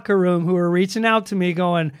the locker room who are reaching out to me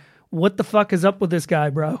going, what the fuck is up with this guy,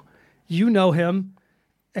 bro? You know him.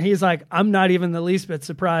 And he's like, I'm not even the least bit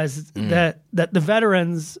surprised that the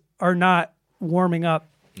veterans are not warming up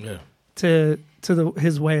to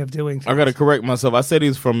his way of doing things. I got to correct myself. I said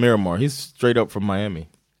he's from Miramar. He's straight up from Miami.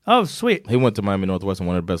 Oh, sweet. He went to Miami Northwestern,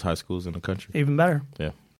 one of the best high schools in the country. Even better. Yeah.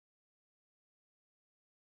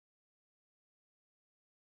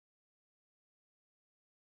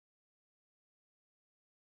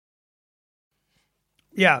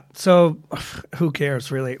 Yeah, so who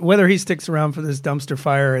cares, really? Whether he sticks around for this dumpster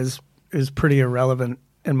fire is pretty irrelevant,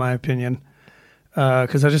 in my opinion,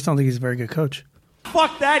 because I just don't think he's a very good coach.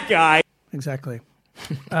 Fuck that guy. Exactly.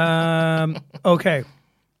 Okay.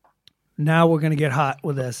 Now we're going to get hot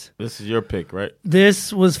with this. This is your pick, right?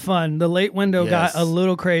 This was fun. The late window got Yes. a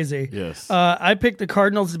little crazy. Yes. I picked the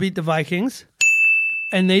Cardinals to beat the Vikings,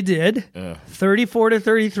 and they did,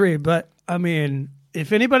 34-33. But, I mean,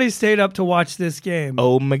 if anybody stayed up to watch this game,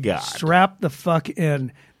 Oh my God. strap the fuck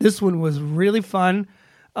in. This one was really fun.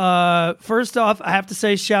 First off, I have to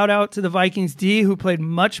say shout out to the Vikings D, who played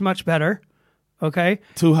much, much better. Okay?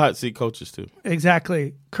 2 hot seat coaches, too.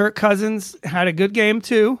 Exactly. Kirk Cousins had a good game,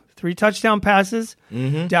 too. 3 touchdown passes.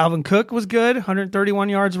 Dalvin Cook was good, 131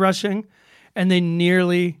 yards rushing. And they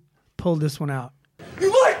nearly pulled this one out. You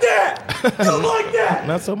like that? You like that?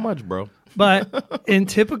 Not so much, bro. But in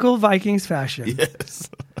typical Vikings fashion, Yes.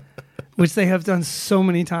 which they have done so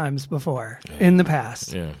many times before in the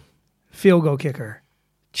past, Yeah. field goal kicker,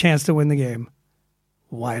 chance to win the game,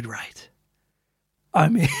 wide right. I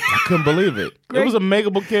mean, I couldn't believe it. It was a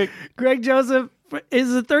makeable kick. Greg Joseph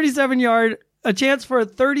is a 37-yard, a chance for a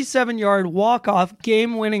 37-yard walk-off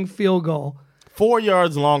game-winning field goal. 4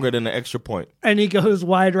 yards longer than the extra point. And he goes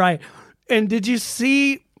wide right. And did you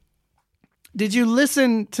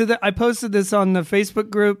listen to I posted this on the Facebook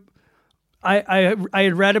group. I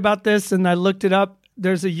had read about this and I looked it up.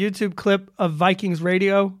 There's a YouTube clip of Vikings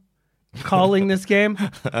radio calling this game.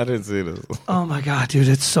 I didn't see this. Oh my God, dude,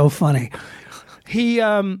 it's so funny. He,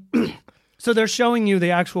 so they're showing you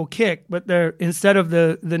the actual kick, but they're, instead of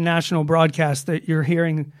the national broadcast that you're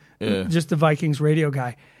hearing, just the Vikings radio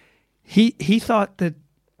guy, he thought that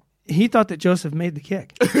Joseph made the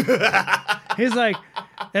kick. He's like,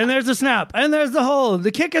 and there's the snap, and there's the hold.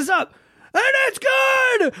 The kick is up, and it's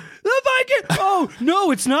good. The Vikings. Oh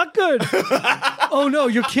no, it's not good. Oh no,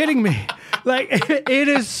 you're kidding me. Like it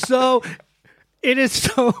is so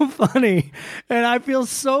funny, and I feel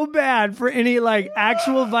so bad for any like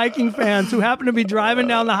actual Viking fans who happen to be driving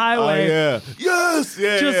down the highway. Yes.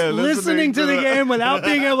 Yeah. Just listening to the game without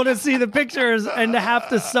being able to see the pictures and to have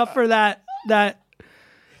to suffer that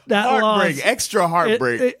Heartbreak. loss. Extra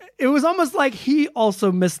heartbreak. It was almost like he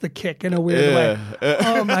also missed the kick in a weird way.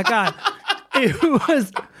 Oh my God.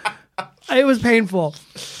 It was painful,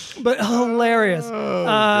 but hilarious.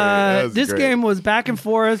 This great. game was back and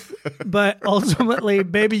forth, but ultimately,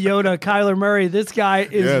 Baby Yoda, Kyler Murray, this guy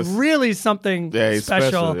is really something He's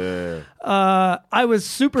special. Yeah. I was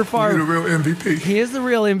super far. You're the real MVP. He is the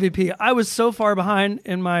real MVP. I was so far behind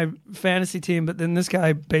in my fantasy team, but then this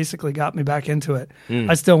guy basically got me back into it.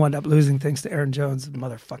 I still wound up losing thanks to Aaron Jones,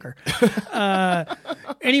 motherfucker.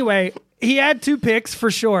 Anyway, he had 2 picks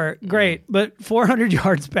for sure. Great. But 400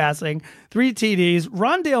 yards passing, 3 TDs.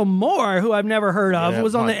 Rondale Moore, who I've never heard of,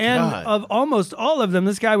 was on the end of almost all of them.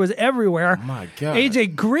 This guy was everywhere. My God.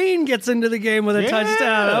 AJ Green gets into the game with a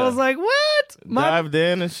touchdown. I was like, what? Dived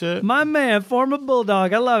in and shit. My man, former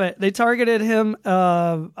Bulldog. I love it. They targeted him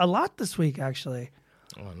a lot this week, actually.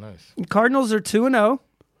 Oh, nice. Cardinals are 2-0.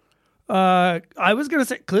 I was going to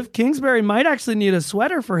say Cliff Kingsbury might actually need a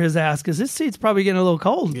sweater for his ass because his seat's probably getting a little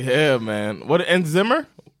cold. Yeah, man. What? And Zimmer?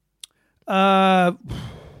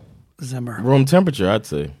 Zimmer. Room temperature, I'd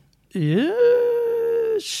say.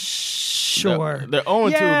 Yeah, sure. They're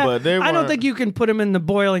 0-2, but they I don't weren't- think you can put him in the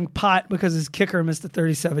boiling pot because his kicker missed a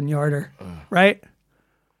 37-yarder, right?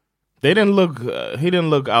 They didn't look. He didn't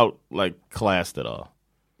look out like classed at all.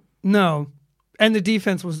 No. And the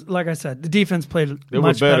defense was, like I said, the defense played They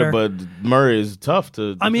much were better, better. but Murray is tough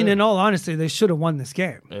to. I mean, defend. in all honesty, they should have won this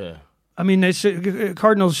game. Yeah. I mean,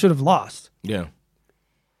 Cardinals should have lost. Yeah.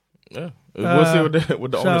 Yeah. We'll see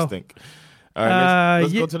what the owners think. All right,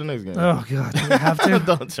 let's go to the next game. Oh God, do we have to?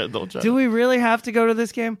 Don't try. Do we really have to go to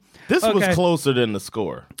this game? This was Okay. closer than the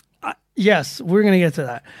score. Yes, we're gonna get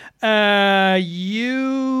to that.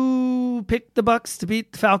 You picked the Bucks to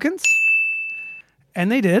beat the Falcons,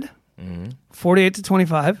 and they did.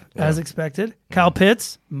 48-25, as expected. Kyle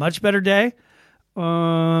Pitts, much better day.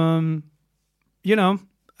 Matt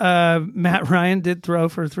Ryan did throw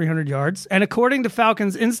for 300 yards. And according to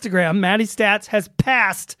Falcons Instagram, Matty Stats has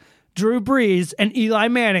passed Drew Brees and Eli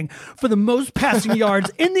Manning for the most passing yards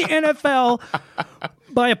in the NFL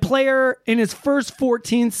by a player in his first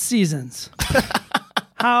 14 seasons.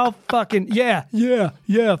 How fucking, yeah,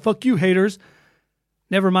 fuck you, haters.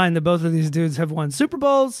 Never mind that both of these dudes have won Super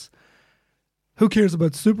Bowls. Who cares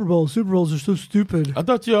about Super Bowls? Super Bowls are so stupid. I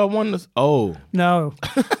thought y'all won this. Oh, No.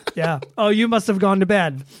 Yeah. Oh, you must have gone to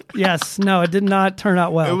bed. Yes. No, it did not turn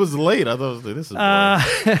out well. it was late. I thought this is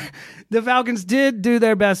boring. The Falcons did do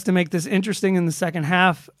their best to make this interesting in the second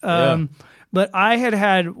half. But I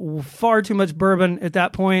had far too much bourbon at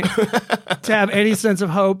that point to have any sense of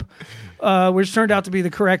hope, which turned out to be the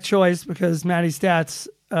correct choice because Matty Stats,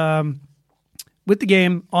 with the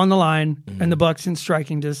game on the line and the Bucks in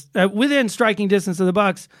within striking distance of the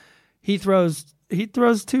Bucks, he throws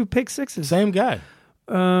 2 pick sixes. Same guy.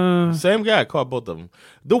 Same guy caught both of them.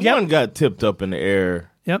 The Yep. one got tipped up in the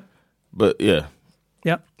air, Yep. but yeah.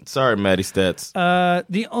 Yep. Sorry, Matty Stats.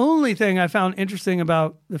 The only thing I found interesting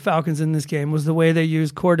about the Falcons in this game was the way they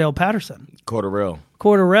used Cordell Patterson.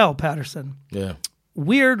 Cordarrelle Patterson. Yeah.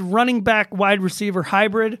 Weird running back wide receiver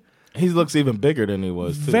hybrid. He looks even bigger than he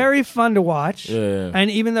was, too. Very fun to watch. Yeah. And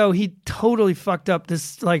even though he totally fucked up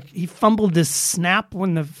this, he fumbled this snap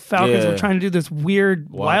when the Falcons were trying to do this weird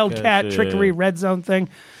wildcat trickery red zone thing.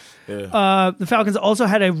 Yeah. The Falcons also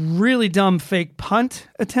had a really dumb fake punt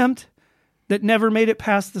attempt that never made it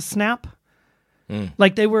past the snap. It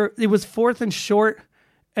was 4th and short,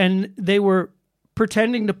 and they were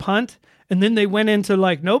pretending to punt, and then they went into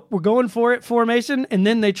nope, we're going for it formation, and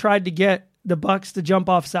then they tried to get the Bucs to jump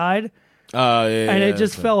offside. And it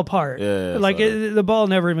just fell apart. The ball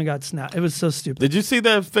never even got snapped. It was so stupid. Did you see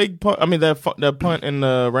that fake punt? I mean, that punt in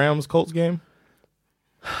the Rams-Colts game?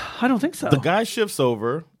 I don't think so. The guy shifts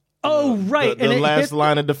over. Oh, right. The last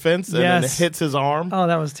line of defense, and then it hits his arm. Oh,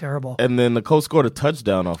 that was terrible. And then the Colts scored a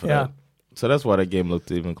touchdown off of that. So that's why that game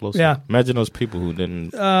looked even closer. Yeah. Imagine those people who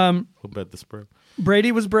didn't who bet the spread.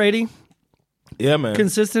 Brady was Brady. Yeah, man.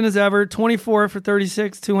 Consistent as ever. 24 for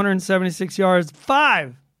 36, 276 yards,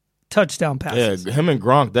 5 touchdown passes. Yeah, him and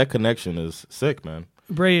Gronk, that connection is sick, man.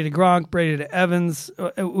 Brady to Gronk, Brady to Evans.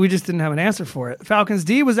 We just didn't have an answer for it. Falcons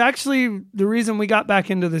D was actually the reason we got back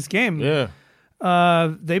into this game. Yeah.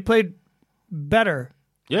 They played better.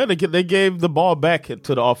 Yeah, they gave the ball back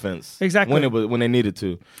to the offense. Exactly. When they needed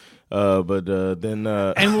to. Then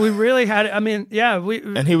and we really had it. I mean,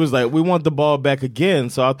 and he was like, we want the ball back again,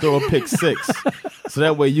 so I'll throw a pick 6. So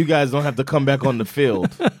that way you guys don't have to come back on the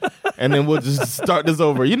field. And then we'll just start this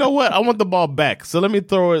over. You know what? I want the ball back. So let me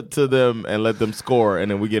throw it to them and let them score, and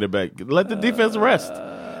then we get it back. Let the defense rest.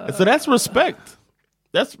 And so that's respect.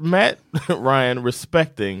 That's Matt Ryan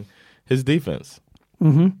respecting his defense.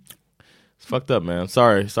 Mm-hmm. It's fucked up, man.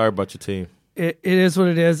 Sorry about your team. It is what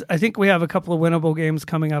it is. I think we have a couple of winnable games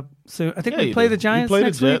coming up soon. I think we play the Giants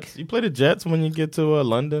next week. You play the Jets when you get to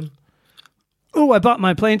London. Oh, I bought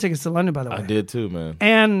my plane tickets to London, by the way. I did too, man.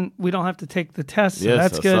 And we don't have to take the test, so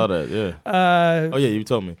that's good. I saw that, yeah. You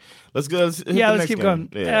told me. Let's go. Let's keep going.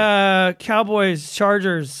 Yeah. Cowboys,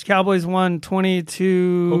 Chargers. Cowboys won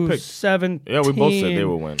 22-17. Yeah, we both said they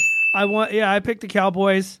would win. I picked the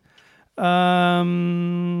Cowboys.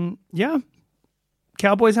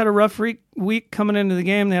 Cowboys had a rough week coming into the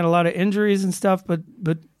game. They had a lot of injuries and stuff, but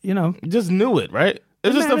you just knew it, right?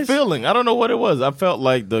 It's just a feeling. I don't know what it was. I felt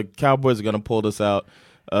like the Cowboys are going to pull this out.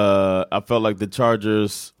 I felt like the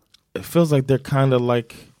Chargers, it feels like they're kind of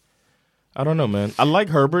like, I don't know, man. I like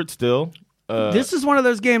Herbert still. This is one of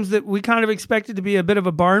those games that we kind of expected to be a bit of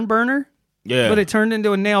a barn burner. Yeah. But it turned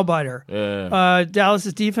into a nail biter. Yeah.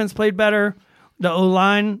 Dallas's defense played better. The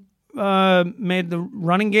O-line made the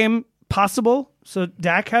running game possible. So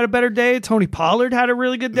Dak had a better day. Tony Pollard had a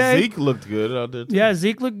really good day. Zeke looked good out there, too. Yeah,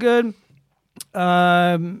 Zeke looked good.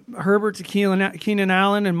 Herbert to Keenan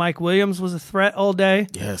Allen and Mike Williams was a threat all day.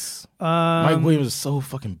 Yes. Mike Williams is so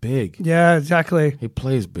fucking big. Yeah, exactly. He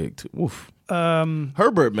plays big, too. Oof.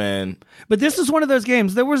 Herbert, man. But this is one of those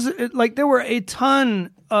games. There were a ton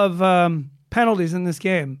of penalties in this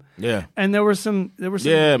game. Yeah. And there were some.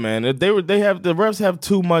 Yeah, man. The refs have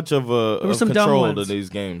too much of control in these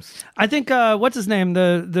games. I think what's his name?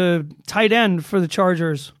 The tight end for the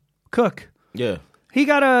Chargers, Cook. Yeah. He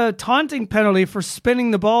got a taunting penalty for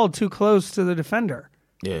spinning the ball too close to the defender.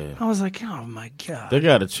 Yeah. I was like, oh my God. They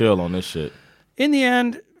got to chill on this shit. In the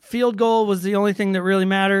end, field goal was the only thing that really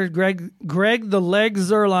mattered. Greg the Leg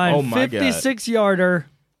Zuerlein, 56-yarder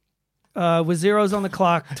with zeros on the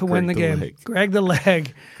clock to win the game. Greg the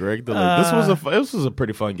Leg. This was a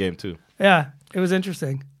pretty fun game, too. Yeah, it was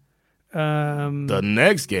interesting. The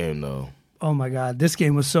next game, though. Oh my God. This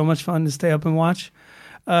game was so much fun to stay up and watch.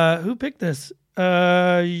 Who picked this? You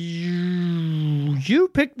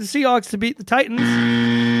picked the Seahawks to beat the Titans,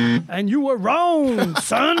 and you were wrong,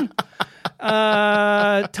 son.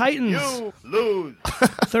 Titans, you lose.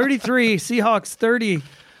 33, Seahawks 30.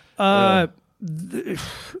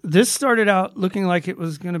 This started out looking like it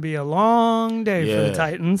was going to be a long day for the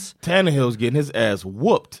Titans. Tannehill's getting his ass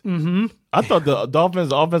whooped. Mm-hmm. I thought the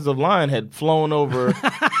Dolphins' offensive line had flown over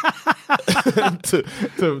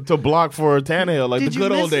to block for Tannehill like the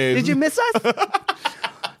good old days. Did you miss us?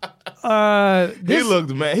 He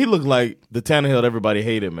looked like the Tannehill everybody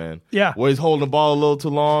hated, man. Yeah. Where he's holding the ball a little too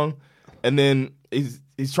long, and then he's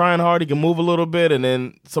trying hard. He can move a little bit, and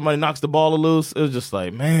then somebody knocks the ball loose. It was just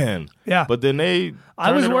like, man. Yeah. But then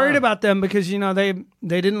I was worried about them because they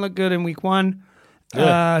didn't look good in week 1.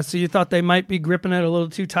 Yeah. So you thought they might be gripping it a little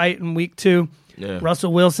too tight in week 2. Yeah.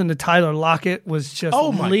 Russell Wilson to Tyler Lockett was just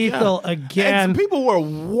lethal again. And people were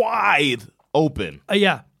wide open.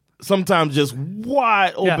 Yeah. sometimes just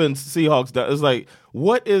wide open Seahawks. It's like,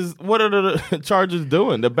 what are the Chargers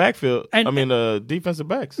doing? The backfield, defensive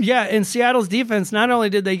backs. Yeah, in Seattle's defense, not only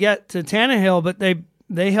did they get to Tannehill, but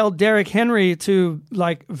they held Derrick Henry to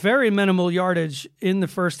like very minimal yardage in the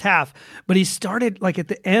first half. But he started like at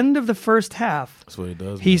the end of the first half. That's what he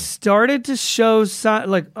does. He started to show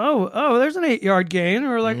like, oh, there's an 8-yard gain,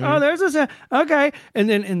 or like, oh, there's okay. And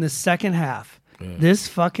then in the second half, this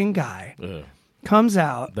fucking guy comes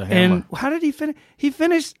out, and how did he finish? He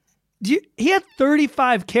finished. He had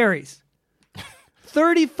 35 carries.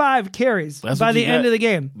 35 carries by the end of the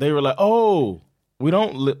game. They were like, oh. We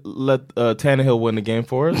don't let Tannehill win the game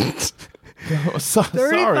for us.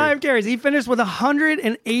 35 carries. He finished with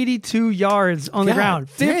 182 yards on the ground.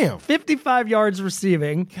 Damn. 55 yards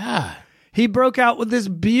receiving. God. He broke out with this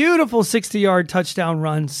beautiful 60-yard touchdown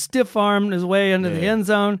run, stiff-armed his way into the end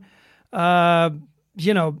zone.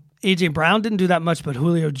 A.J. Brown didn't do that much, but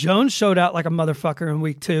Julio Jones showed out like a motherfucker in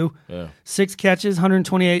week 2. Yeah. 6 catches,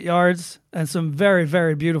 128 yards, and some very,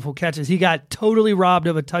 very beautiful catches. He got totally robbed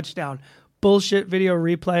of a touchdown. Bullshit video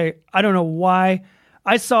replay. I don't know why.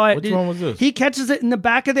 I saw it. Which one was this? He catches it in the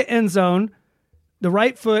back of the end zone. The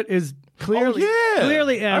right foot is clearly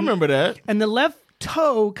in. I remember that. And the left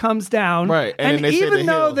toe comes down. Right. And even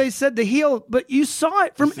though they said the heel, but you saw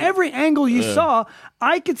it from every angle you saw,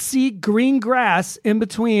 I could see green grass in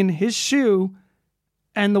between his shoe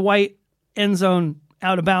and the white end zone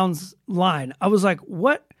out of bounds line. I was like,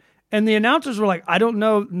 what? And the announcers were like, I don't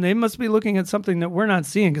know. They must be looking at something that we're not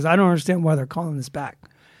seeing because I don't understand why they're calling this back.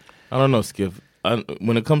 I don't know, Skip.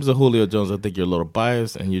 When it comes to Julio Jones, I think you're a little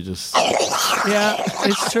biased and you just... Yeah,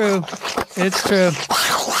 it's true. It's true.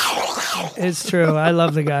 It's true. I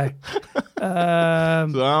love the guy. So I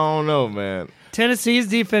don't know, man. Tennessee's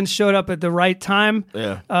defense showed up at the right time.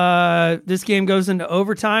 Yeah. This game goes into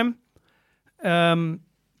overtime. And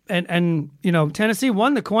Tennessee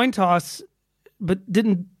won the coin toss, but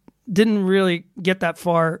didn't really get that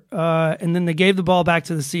far, and then they gave the ball back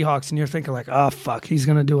to the Seahawks, and you're thinking like, oh, fuck, he's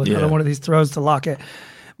going to do another one of these throws to lock it.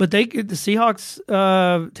 But the Seahawks,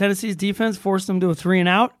 Tennessee's defense forced them to a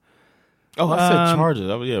 3-and-out. Oh, I said Chargers.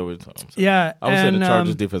 I was saying the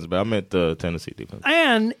Chargers defense, but I meant the Tennessee defense.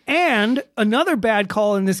 And another bad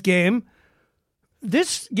call in this game.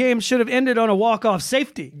 This game should have ended on a walk-off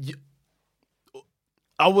safety.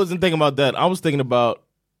 I wasn't thinking about that. I was thinking about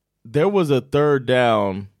there was a third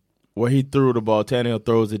down where he threw the ball. Tannehill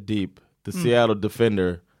throws it deep. The Seattle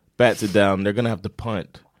defender bats it down. They're going to have to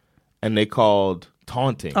punt. And they called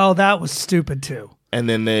taunting. Oh, that was stupid, too. And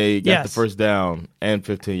then they got the first down and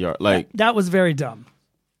 15 yards. Like, that was very dumb.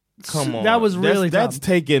 Come on. That was really dumb. That's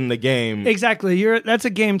taking the game. Exactly. That's a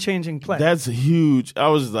game-changing play. That's huge. I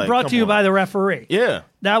was like, brought to you by the referee. Yeah.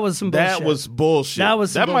 That was some bullshit. That was bullshit.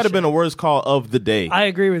 That might have been the worst call of the day. I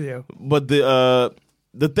agree with you. But the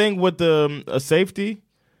thing with the safety,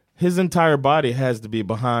 his entire body has to be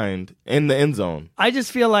behind in the end zone. I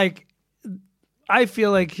feel like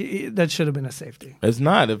that should have been a safety. It's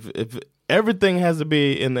not. If everything has to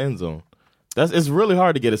be in the end zone, it's really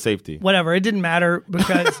hard to get a safety. Whatever. It didn't matter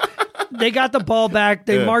because they got the ball back.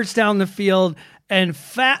 They marched down the field, and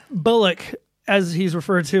Fat Bullock, as he's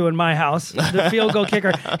referred to in my house, the field goal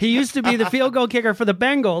kicker. He used to be the field goal kicker for the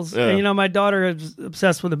Bengals. Yeah. And, my daughter is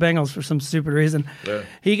obsessed with the Bengals for some stupid reason. Yeah.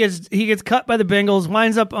 He gets cut by the Bengals,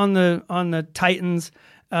 winds up on the Titans,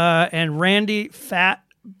 and Randy Fat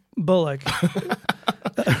Bullock,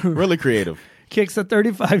 really creative, kicks a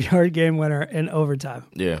 35-yard game winner in overtime.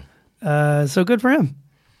 Yeah. So good for him.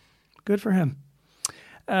 Good for him.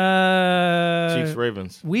 Chiefs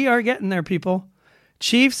Ravens. We are getting there, people.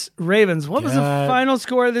 Chiefs, Ravens. What was the final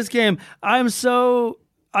score of this game? I wish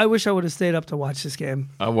I would have stayed up to watch this game.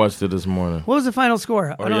 I watched it this morning. What was the final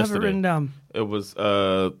score? I don't have it written down. It was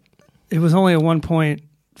It was only a 1-point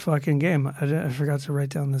fucking game. I forgot to write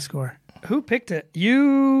down the score. Who picked it?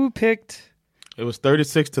 You picked. It was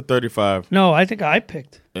 36-35. No, I think I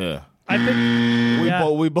picked. Yeah. I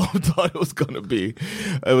picked. We both thought it was going to be.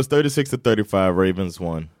 It was 36-35. Ravens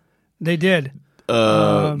won. They did.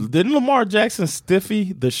 Didn't Lamar Jackson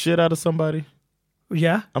stiffy the shit out of somebody?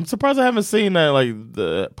 Yeah. I'm surprised I haven't seen that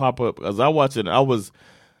the pop up because I watched it.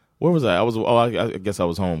 Where was I? I guess I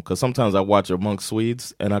was home because sometimes I watch amongst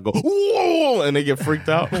Swedes and I go whoa, and they get freaked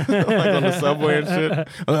out like on the subway and shit.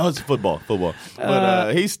 It's football.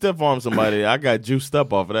 But he stiff armed somebody. I got juiced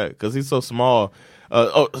up off of that because he's so small,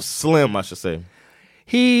 slim, I should say.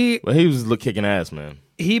 But he was kicking ass, man.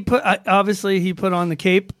 He put on the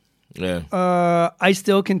cape. Yeah. I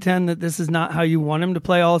still contend that this is not how you want him to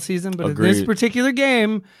play all season, but Agreed. in this particular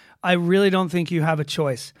game, I really don't think you have a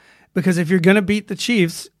choice because if you're going to beat the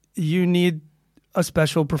Chiefs, you need a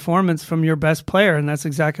special performance from your best player, and that's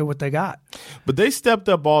exactly what they got. But they stepped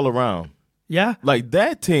up all around. Yeah. Like,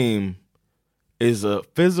 that team is a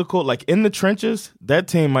physical, like, in the trenches, that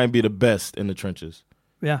team might be the best in the trenches.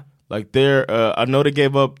 Yeah. Like, I know they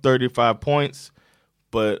gave up 35 points,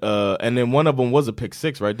 but and then one of them was a pick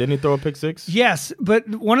six, right? Didn't he throw a pick six? Yes, but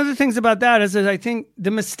one of the things about that is that I think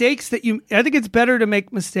the mistakes that I think it's better to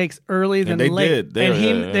make mistakes early than they late. did.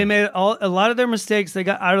 They made a lot of their mistakes. They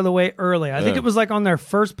got out of the way early. I think it was like on their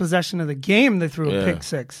first possession of the game they threw a pick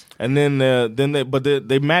six. And then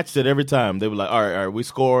they matched it every time. They were like, all right, we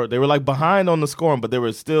score. They were like behind on the scoring, but they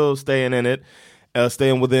were still staying in it,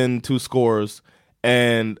 staying within 2 scores,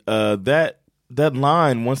 and that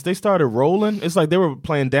line, once they started rolling, it's like they were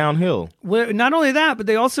playing downhill. Well, not only that, but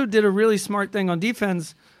they also did a really smart thing on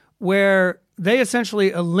defense where they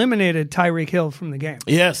essentially eliminated Tyreek Hill from the game.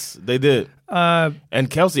 Yes, they did. And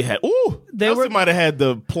Kelsey might have had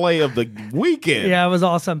the play of the weekend. Yeah, it was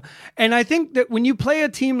awesome. And I think that when you play a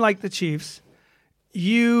team like the Chiefs,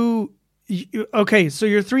 okay, so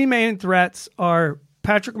your 3 main threats are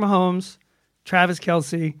Patrick Mahomes, Travis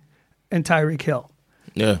Kelce, and Tyreek Hill.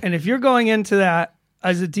 Yeah. And if you're going into that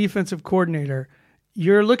as a defensive coordinator,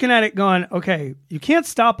 you're looking at it going, okay, you can't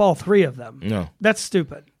stop all 3 of them. No. That's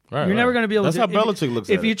stupid. Right, you're never going to be able That's to. That's how Belichick looks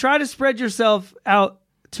at it. If you try to spread yourself out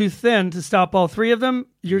too thin to stop all 3 of them,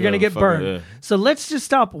 you're going to get burned. Yeah. So let's just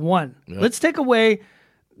stop one. Yeah. Let's take away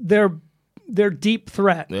their deep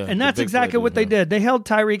threat. Yeah, and that's exactly what they did. They held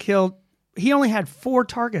Tyreek Hill. He only had 4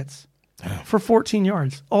 targets for 14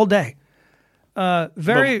 yards all day.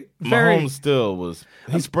 Mahomes still was.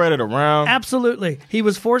 He spread it around. Absolutely, he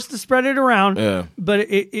was forced to spread it around. Yeah, but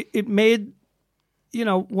it made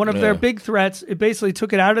one of their big threats. It basically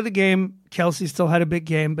took it out of the game. Kelsey still had a big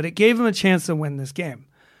game, but it gave him a chance to win this game.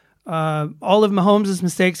 All of Mahomes'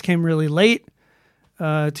 mistakes came really late.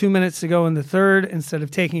 2 minutes to go in the third, instead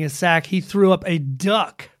of taking a sack, he threw up a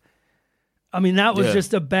duck. I mean, that was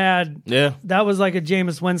just a bad. Yeah, that was like a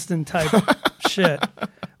Jameis Winston type shit.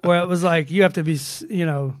 Where it was like, you have to be,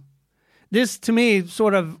 this to me,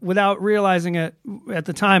 sort of without realizing it at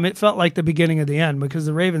the time, it felt like the beginning of the end because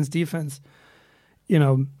the Ravens defense,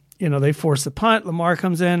 they force the punt. Lamar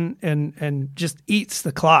comes in and just eats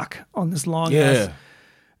the clock on this long ass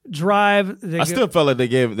drive. I still felt like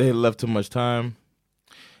they left too much time.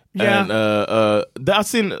 Yeah. And I've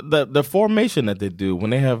seen the formation that they do when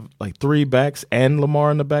they have like 3 backs and Lamar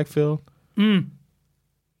in the backfield.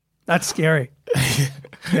 That's scary.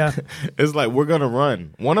 Yeah, it's like we're gonna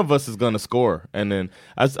run. One of us is gonna score, and then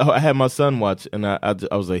I had my son watch, and I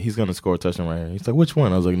was like, he's gonna score a touchdown right here. He's like, which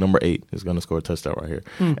one? I was like, number 8 is gonna score a touchdown right here.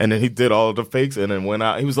 And then he did all of the fakes, and then went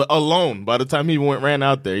out. He was like alone. By the time he ran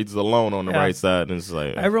out there, he's alone on the right side, and it's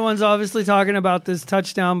like everyone's obviously talking about this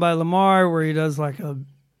touchdown by Lamar where he does like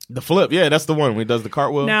the flip. Yeah, that's the one where he does the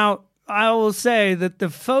cartwheel. Now I will say that the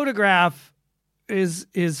photograph is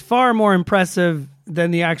far more impressive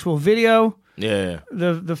than the actual video. Yeah,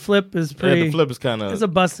 the flip is pretty. Yeah, the flip is kind of. It's a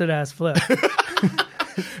busted ass flip.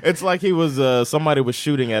 It's like he was somebody was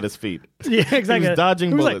shooting at his feet. Yeah, exactly. He was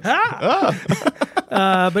dodging bullets. Like,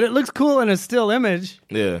 but it looks cool in a still image.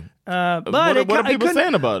 Yeah. But what are people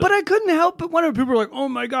saying about it? But I couldn't help but wonder. People were like, "Oh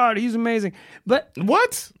my god, he's amazing." But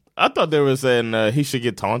what? I thought they were saying he should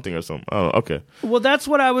get taunting or something. Oh, okay. Well, that's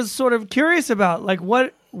what I was sort of curious about. Like,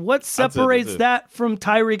 what separates that from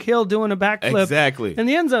Tyreek Hill doing a backflip exactly in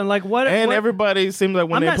the end zone? Like, what? And what, everybody seems like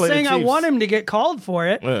when I'm they play the Chiefs. I'm not saying I want him to get called for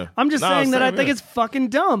it. Yeah. I'm just saying that I think it's fucking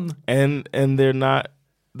dumb. And they're not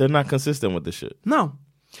consistent with the shit. No,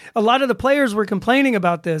 a lot of the players were complaining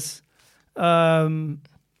about this. Saying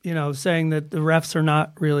that the refs are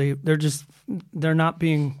not really. They're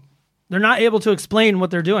not able to explain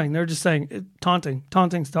what they're doing. They're just saying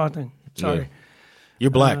taunting's taunting. Sorry, yeah.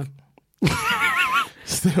 You're black.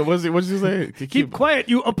 What did you say? Keep quiet,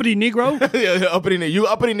 you uppity Negro. Yeah, you uppity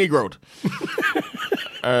Negro.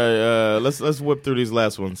 All right, let's whip through these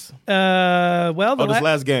last ones. This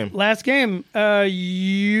last game. Last game,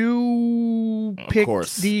 you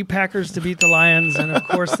picked the Packers to beat the Lions, and of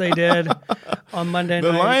course they did on Monday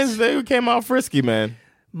night. The Lions, they came out frisky, man.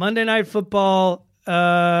 Monday Night Football.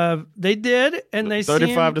 They did, and they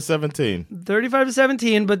 35-17.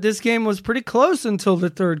 35-17, but this game was pretty close until the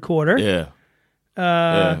third quarter. Yeah.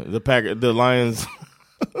 The Lions,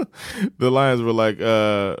 the Lions were like,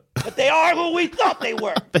 but they are who we thought they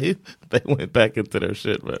were. they went back into their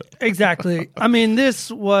shit, man. Exactly. I mean,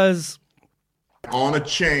 this was on a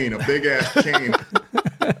chain, a big ass chain.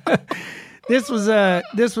 This was a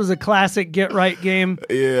classic get right game.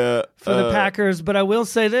 Yeah, for the Packers. But I will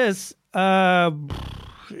say this: I'm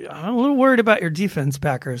a little worried about your defense,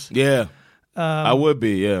 Packers. Yeah, I would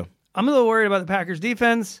be. Yeah. I'm a little worried about the Packers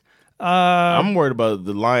defense. I'm worried about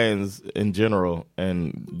the Lions in general,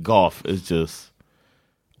 and Goff is just.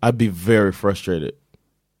 I'd be very frustrated.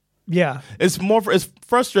 Yeah, it's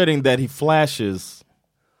frustrating that he flashes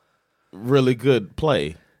really good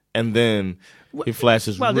play, and then he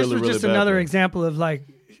flashes. Well, really, this was really just bad another play. example of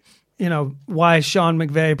why Sean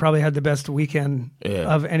McVay probably had the best weekend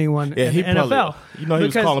of anyone in the NFL. He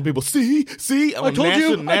was calling people, see, on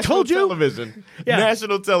I told you. television. Yeah.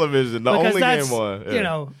 National television, the Because only that's, game on.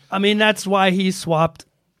 Yeah. That's why he swapped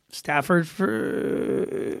Stafford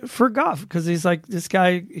for Goff, because he's like, this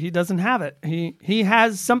guy, he doesn't have it. He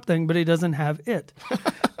has something, but he doesn't have it.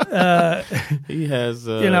 He has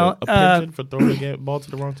a penchant for throwing the ball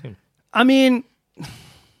to the wrong team. I mean,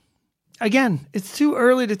 again, it's too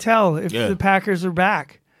early to tell if the Packers are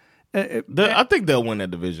back. I think they'll win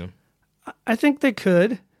that division. I think they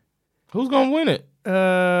could. Who's going to win it?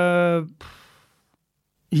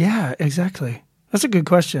 Yeah, exactly. That's a good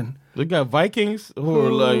question. They got Vikings,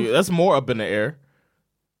 who are that's more up in the air.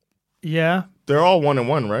 Yeah. They're all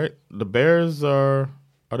 1-1, right? The Bears are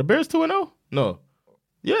the Bears 2-0? No.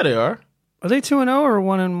 Yeah, they are. Are they 2-0 or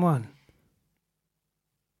 1-1?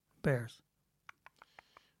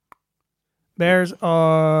 Bears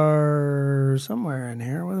are somewhere in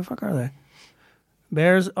here. Where the fuck are they?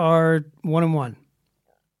 Bears are 1-1.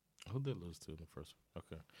 Who did lose to in the first one?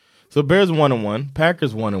 Okay. So Bears 1-1,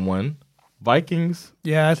 Packers 1-1, Vikings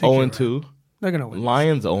I think 0-2. Right. They're gonna win.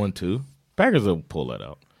 Lions 0-2. Packers will pull that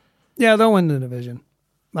out. Yeah, they'll win the division.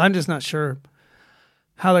 I'm just not sure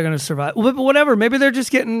how they're gonna survive. But whatever. Maybe they're just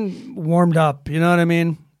getting warmed up. You know what I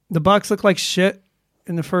mean? The Bucks look like shit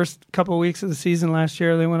in the first couple of weeks of the season last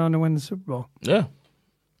year. They went on to win the Super Bowl. Yeah.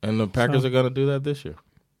 And the Packers are going to do that this year.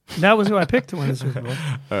 That was who I picked to win the Super Bowl.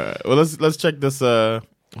 All right. Well, let's check this.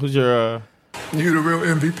 Who's your You the real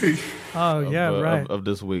MVP. Right. of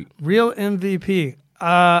this week? Real MVP.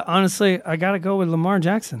 Honestly, I got to go with Lamar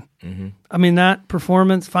Jackson. Mm-hmm. I mean, that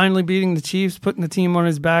performance, finally beating the Chiefs, putting the team on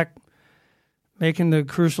his back, making the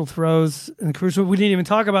crucial throws. And we didn't even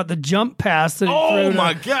talk about the jump pass that he threw. Oh,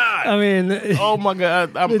 my God. I mean. Oh, my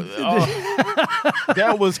God. That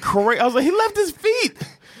was crazy. I was like, he left his feet.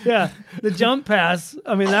 Yeah, the jump pass.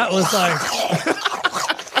 I mean, that was like.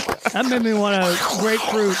 That made me want to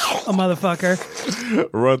grapefruit a motherfucker.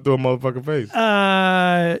 Run through a motherfucking face.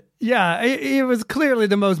 Yeah, it was clearly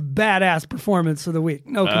the most badass performance of the week.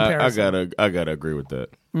 No comparison. I gotta agree with that.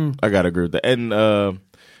 I gotta agree with that. And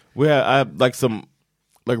I like some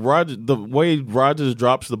Roger, the way Rodgers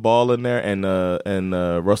drops the ball in there, and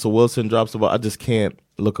Russell Wilson drops the ball. I just can't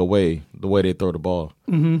look away the way they throw the ball.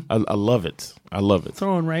 Mm-hmm. I love it. I love it.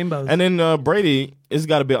 Throwing rainbows. And then Brady, it's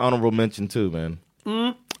got to be an honorable mention too, man.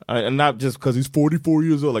 And not just because he's 44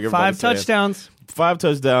 years old, like everybody 5 touchdowns. 5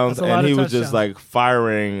 touchdowns, and he was just like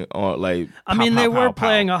firing on like. I mean, they were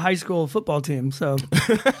playing a high school football team, so.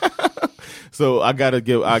 So I gotta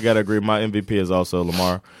agree. My MVP is also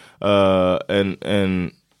Lamar,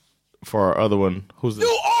 and for our other one, who's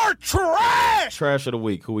You are trash. Trash of the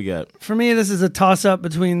week? Who we got? For me, this is a toss up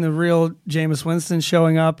between the real Jameis Winston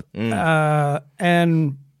showing up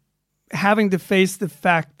and having to face the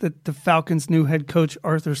fact that the Falcons' new head coach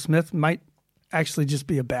Arthur Smith might actually just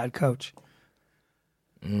be a bad coach.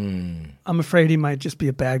 I'm afraid he might just be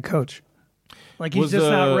a bad coach. Like he's just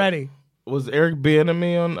not ready. Was Eric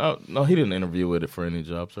Bieniemy on? No, he didn't interview with it for any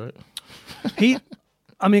jobs, right?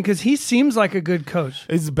 Because he seems like a good coach.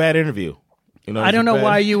 It's a bad interview. You know, I don't know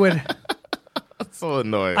why you would. That's so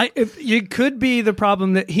annoying. If it could be the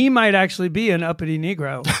problem that he might actually be an uppity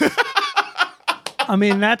Negro. I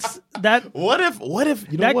mean, that. What if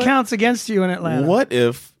you know that what? counts against you in Atlanta? What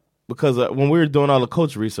if? Because when we were doing all the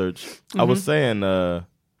coach research, I was saying I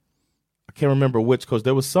can't remember which coach.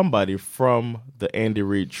 There was somebody from the Andy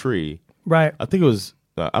Reid tree. Right. I think it was.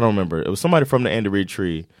 I don't remember. It was somebody from the Andy Reid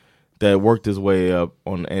tree that worked his way up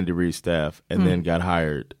on Andy Reid's staff and then got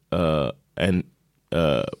hired. And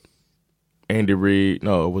Andy Reid,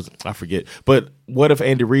 no, it was, I forget. But what if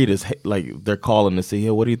Andy Reid is like, they're calling to say,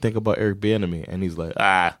 "Yo, what do you think about Eric Bieniemy?" And he's like,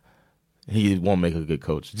 he won't make a good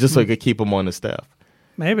coach. Just so he could keep him on the staff.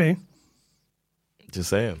 Maybe. Just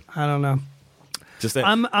saying. I don't know. Just saying.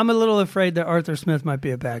 I'm a little afraid that Arthur Smith might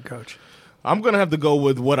be a bad coach. I'm going to have to go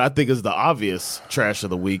with what I think is the obvious trash of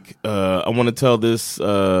the week. I want to tell this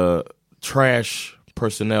trash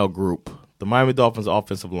personnel group, the Miami Dolphins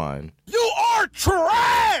offensive line. You are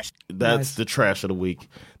trash. That's the trash of the week.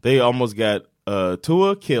 They almost got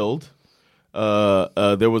Tua killed.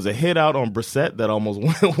 There was a hit out on Brissett that almost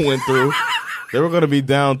went through. They were going to be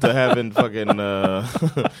down to having fucking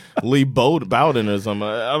Lee Bowden or something.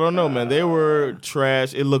 I don't know, man. They were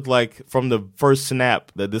trash. It looked like from the first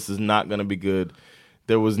snap that this is not going to be good.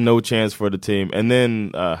 There was no chance for the team. And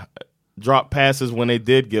then drop passes when they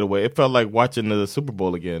did get away. It felt like watching the Super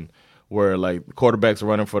Bowl again, where like quarterbacks are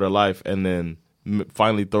running for their life and then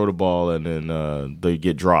finally throw the ball and then they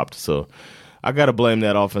get dropped. So I got to blame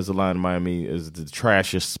that offensive line in Miami is the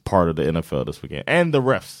trashiest part of the NFL this weekend. And the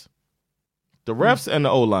refs. The refs and the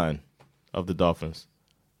O-line of the Dolphins.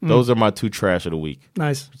 Those are my two trash of the week.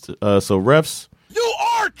 Nice. So refs. You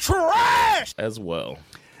are trash! As well.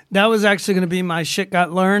 That was actually going to be my shit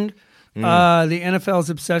got learned. The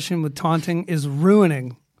NFL's obsession with taunting is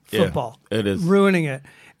ruining football. Yeah, it is. Ruining it.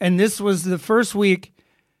 And this was the first week.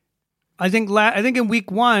 I think in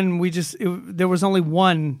week one, there was only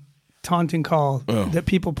one taunting call that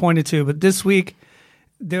people pointed to. But this week,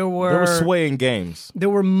 there were swaying games. There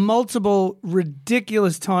were multiple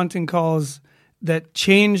ridiculous taunting calls that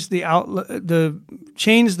changed the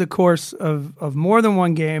course of more than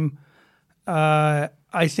one game.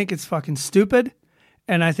 I think it's fucking stupid,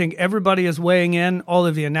 and I think everybody is weighing in. All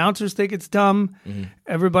of the announcers think it's dumb. Mm-hmm.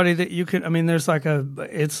 Everybody that you can, I mean, it's like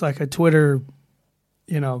a Twitter,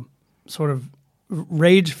 sort of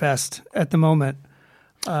rage fest at the moment.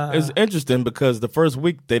 It's interesting because the first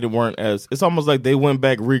week it's almost like they went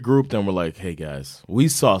back, regrouped, and were like, hey guys, we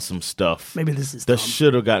saw some stuff. Maybe this is that dumb.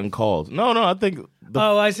 should have gotten called. No, I think.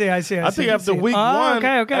 I see. I think after week one,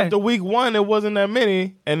 after week one, it wasn't that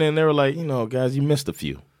many, and then they were like, guys, you missed a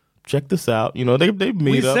few. Check this out. They meet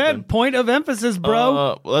we up. We said point of emphasis,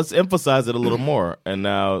 bro. Let's emphasize it a little more, and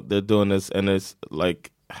now they're doing this, and it's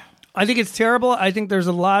like, I think it's terrible. I think there's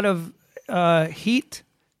a lot of heat.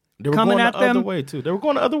 They were coming going at the them. other way too. They were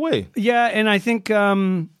going the other way. Yeah, and I think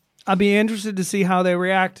I'll be interested to see how they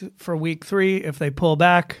react for week 3 if they pull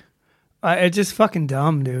back. It's just fucking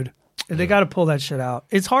dumb, dude. They got to pull that shit out.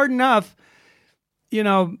 It's hard enough,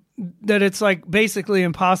 that it's like basically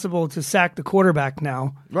impossible to sack the quarterback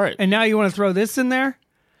now. Right. And now you want to throw this in there?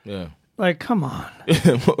 Yeah. Like, come on.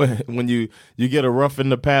 When you get a rough in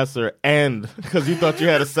the passer and because you thought you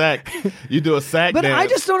had a sack, you do a sack But dance. I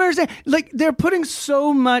just don't understand. Like, they're putting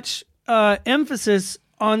so much emphasis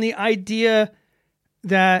on the idea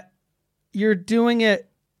that you're doing it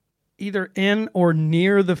either in or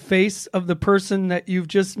near the face of the person that you've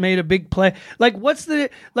just made a big play. Like,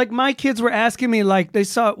 my kids were asking me, like,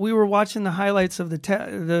 we were watching the highlights of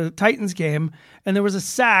the Titans game, and there was a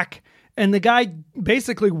sack, and the guy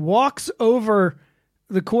basically walks over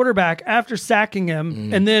the quarterback after sacking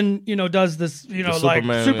him, and then, does this, like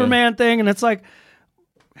Superman thing. And it's like,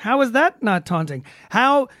 how is that not taunting?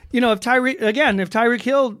 How, if Tyreek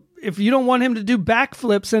Hill, if you don't want him to do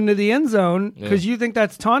backflips into the end zone because you think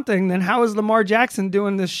that's taunting, then how is Lamar Jackson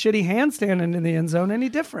doing this shitty handstand into the end zone any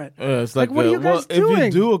different? It's like what are you guys doing?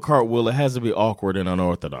 If you do a cartwheel, it has to be awkward and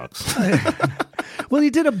unorthodox. Well,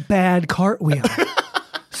 he did a bad cartwheel.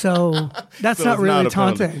 So that's not really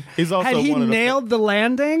taunting. He's also had he nailed the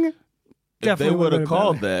landing, if they would have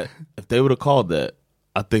called that,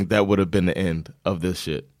 I think that would have been the end of this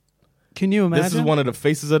shit. Can you imagine? This is one of the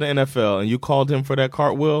faces of the NFL, and you called him for that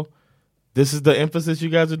cartwheel. This is the emphasis you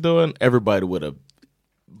guys are doing. Everybody would have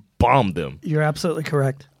bombed them. You're absolutely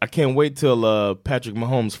correct. I can't wait till Patrick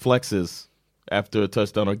Mahomes flexes after a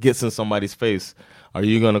touchdown or gets in somebody's face. Are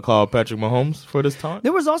you going to call Patrick Mahomes for this taunt?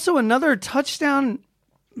 There was also another touchdown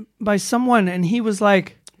by someone, and he was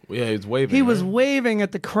like, yeah, he was waving. He was waving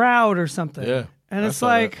at the crowd or something. Yeah, and it's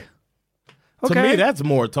like, okay. To me, that's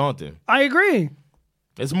more taunting. I agree.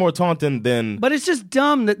 It's more taunting than. But it's just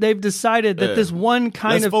dumb that they've decided that this one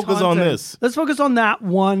kind of. Let's focus on this. Let's focus on that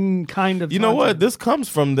one kind of. You know what? This comes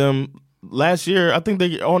from them. Last year, I think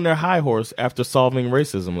they're on their high horse after solving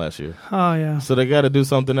racism last year. Oh yeah. So they got to do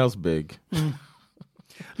something else big.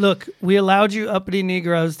 Look, we allowed you uppity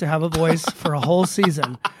Negroes to have a voice for a whole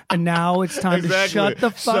season, and now it's time to shut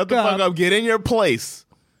the fuck up. Get in your place.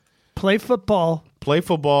 Play football.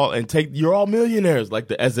 And you're all millionaires,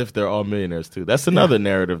 as if they're all millionaires too. That's another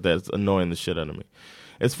narrative that's annoying the shit out of me.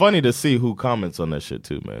 It's funny to see who comments on that shit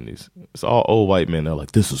too, man. It's all old white men. They're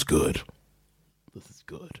like, this is good. This is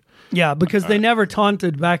good. Yeah, because they never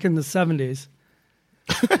taunted back in the 70s.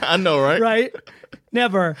 I know, right? Right?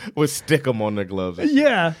 Never. We'll stick them on their gloves.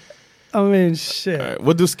 Yeah. I mean, shit. All right,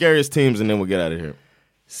 we'll do scariest teams and then we'll get out of here.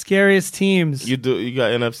 Scariest teams. You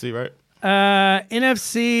got NFC, right?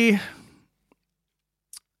 NFC.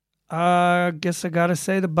 Guess I gotta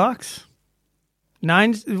say the Bucks.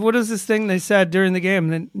 9. What is this thing they said during the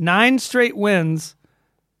game? 9 straight wins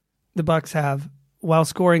the Bucks have while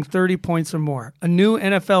scoring 30 points or more. A new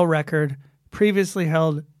NFL record previously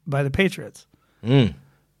held by the Patriots.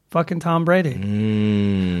 Fucking Tom Brady.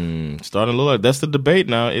 Starting to look like that's the debate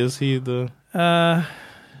now. Is he the? Yeah,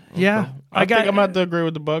 I think I'm about to agree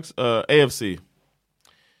with the Bucks. AFC.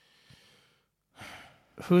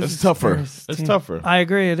 Who's It's the tougher. scariest It's team? tougher. I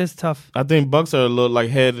agree. It is tough. I think Bucks are a little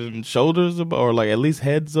like head and shoulders above, or like at least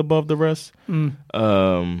heads above the rest.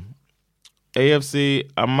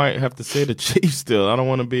 AFC, I might have to say the Chiefs still. I don't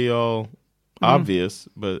want to be all obvious,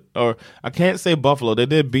 or I can't say Buffalo. They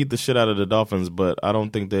did beat the shit out of the Dolphins, but I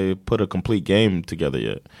don't think they put a complete game together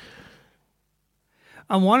yet.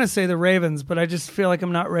 I want to say the Ravens, but I just feel like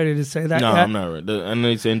I'm not ready to say that No, yet. I'm not ready. And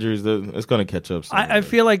these injuries, it's going to catch up soon. I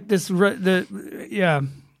feel like this. Yeah.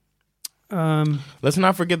 Let's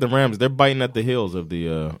not forget the Rams. They're biting at the heels of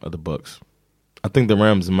the Bucks. I think the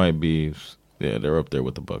Rams might be. Yeah, they're up there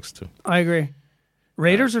with the Bucks too. I agree.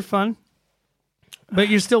 Raiders are fun, but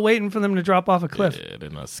you're still waiting for them to drop off a cliff. Yeah,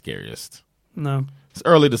 they're not scariest. No. It's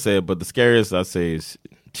early to say it, but the scariest I say is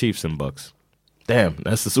Chiefs and Bucks. Damn,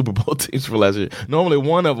 that's the Super Bowl teams for last year. Normally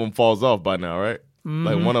one of them falls off by now, right?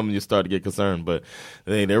 Like one of them you start to get concerned, but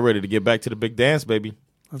they're ready to get back to the big dance, baby.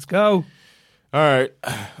 Let's go. All right.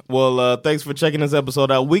 Well, thanks for checking this episode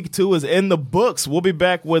out. Week 2 is in the books. We'll be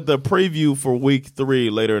back with a preview for Week 3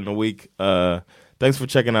 later in the week. Thanks for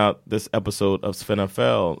checking out this episode of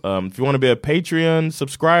SvenFL. If you want to be a Patreon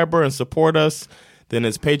subscriber and support us, then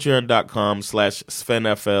it's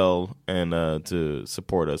patreon.com/SvenFL and to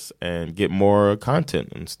support us and get more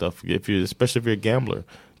content and stuff. Especially if you're a gambler,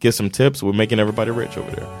 get some tips. We're making everybody rich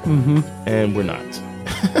over there, and we're not.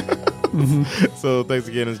 So thanks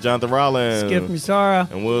again. It's Jonathan Rollins, Skip Musara,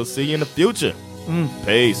 and we'll see you in the future.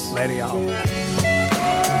 Peace. Later, y'all.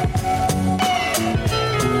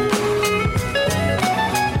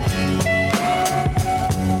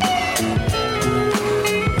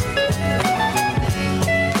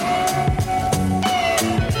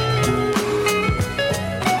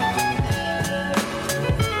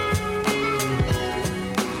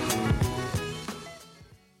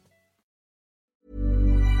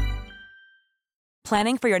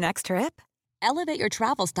 Planning for your next trip? Elevate your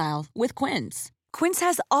travel style with Quince. Quince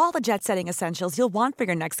has all the jet-setting essentials you'll want for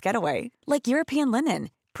your next getaway, like European linen,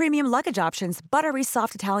 premium luggage options, buttery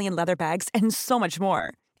soft Italian leather bags, and so much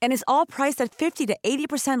more. And is all priced at 50 to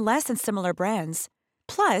 80% less than similar brands.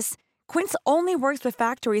 Plus, Quince only works with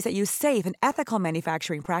factories that use safe and ethical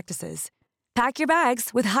manufacturing practices. Pack your bags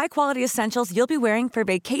with high-quality essentials you'll be wearing for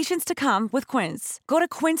vacations to come with Quince. Go to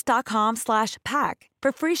quince.com/pack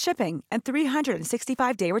for free shipping and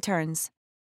 365-day returns.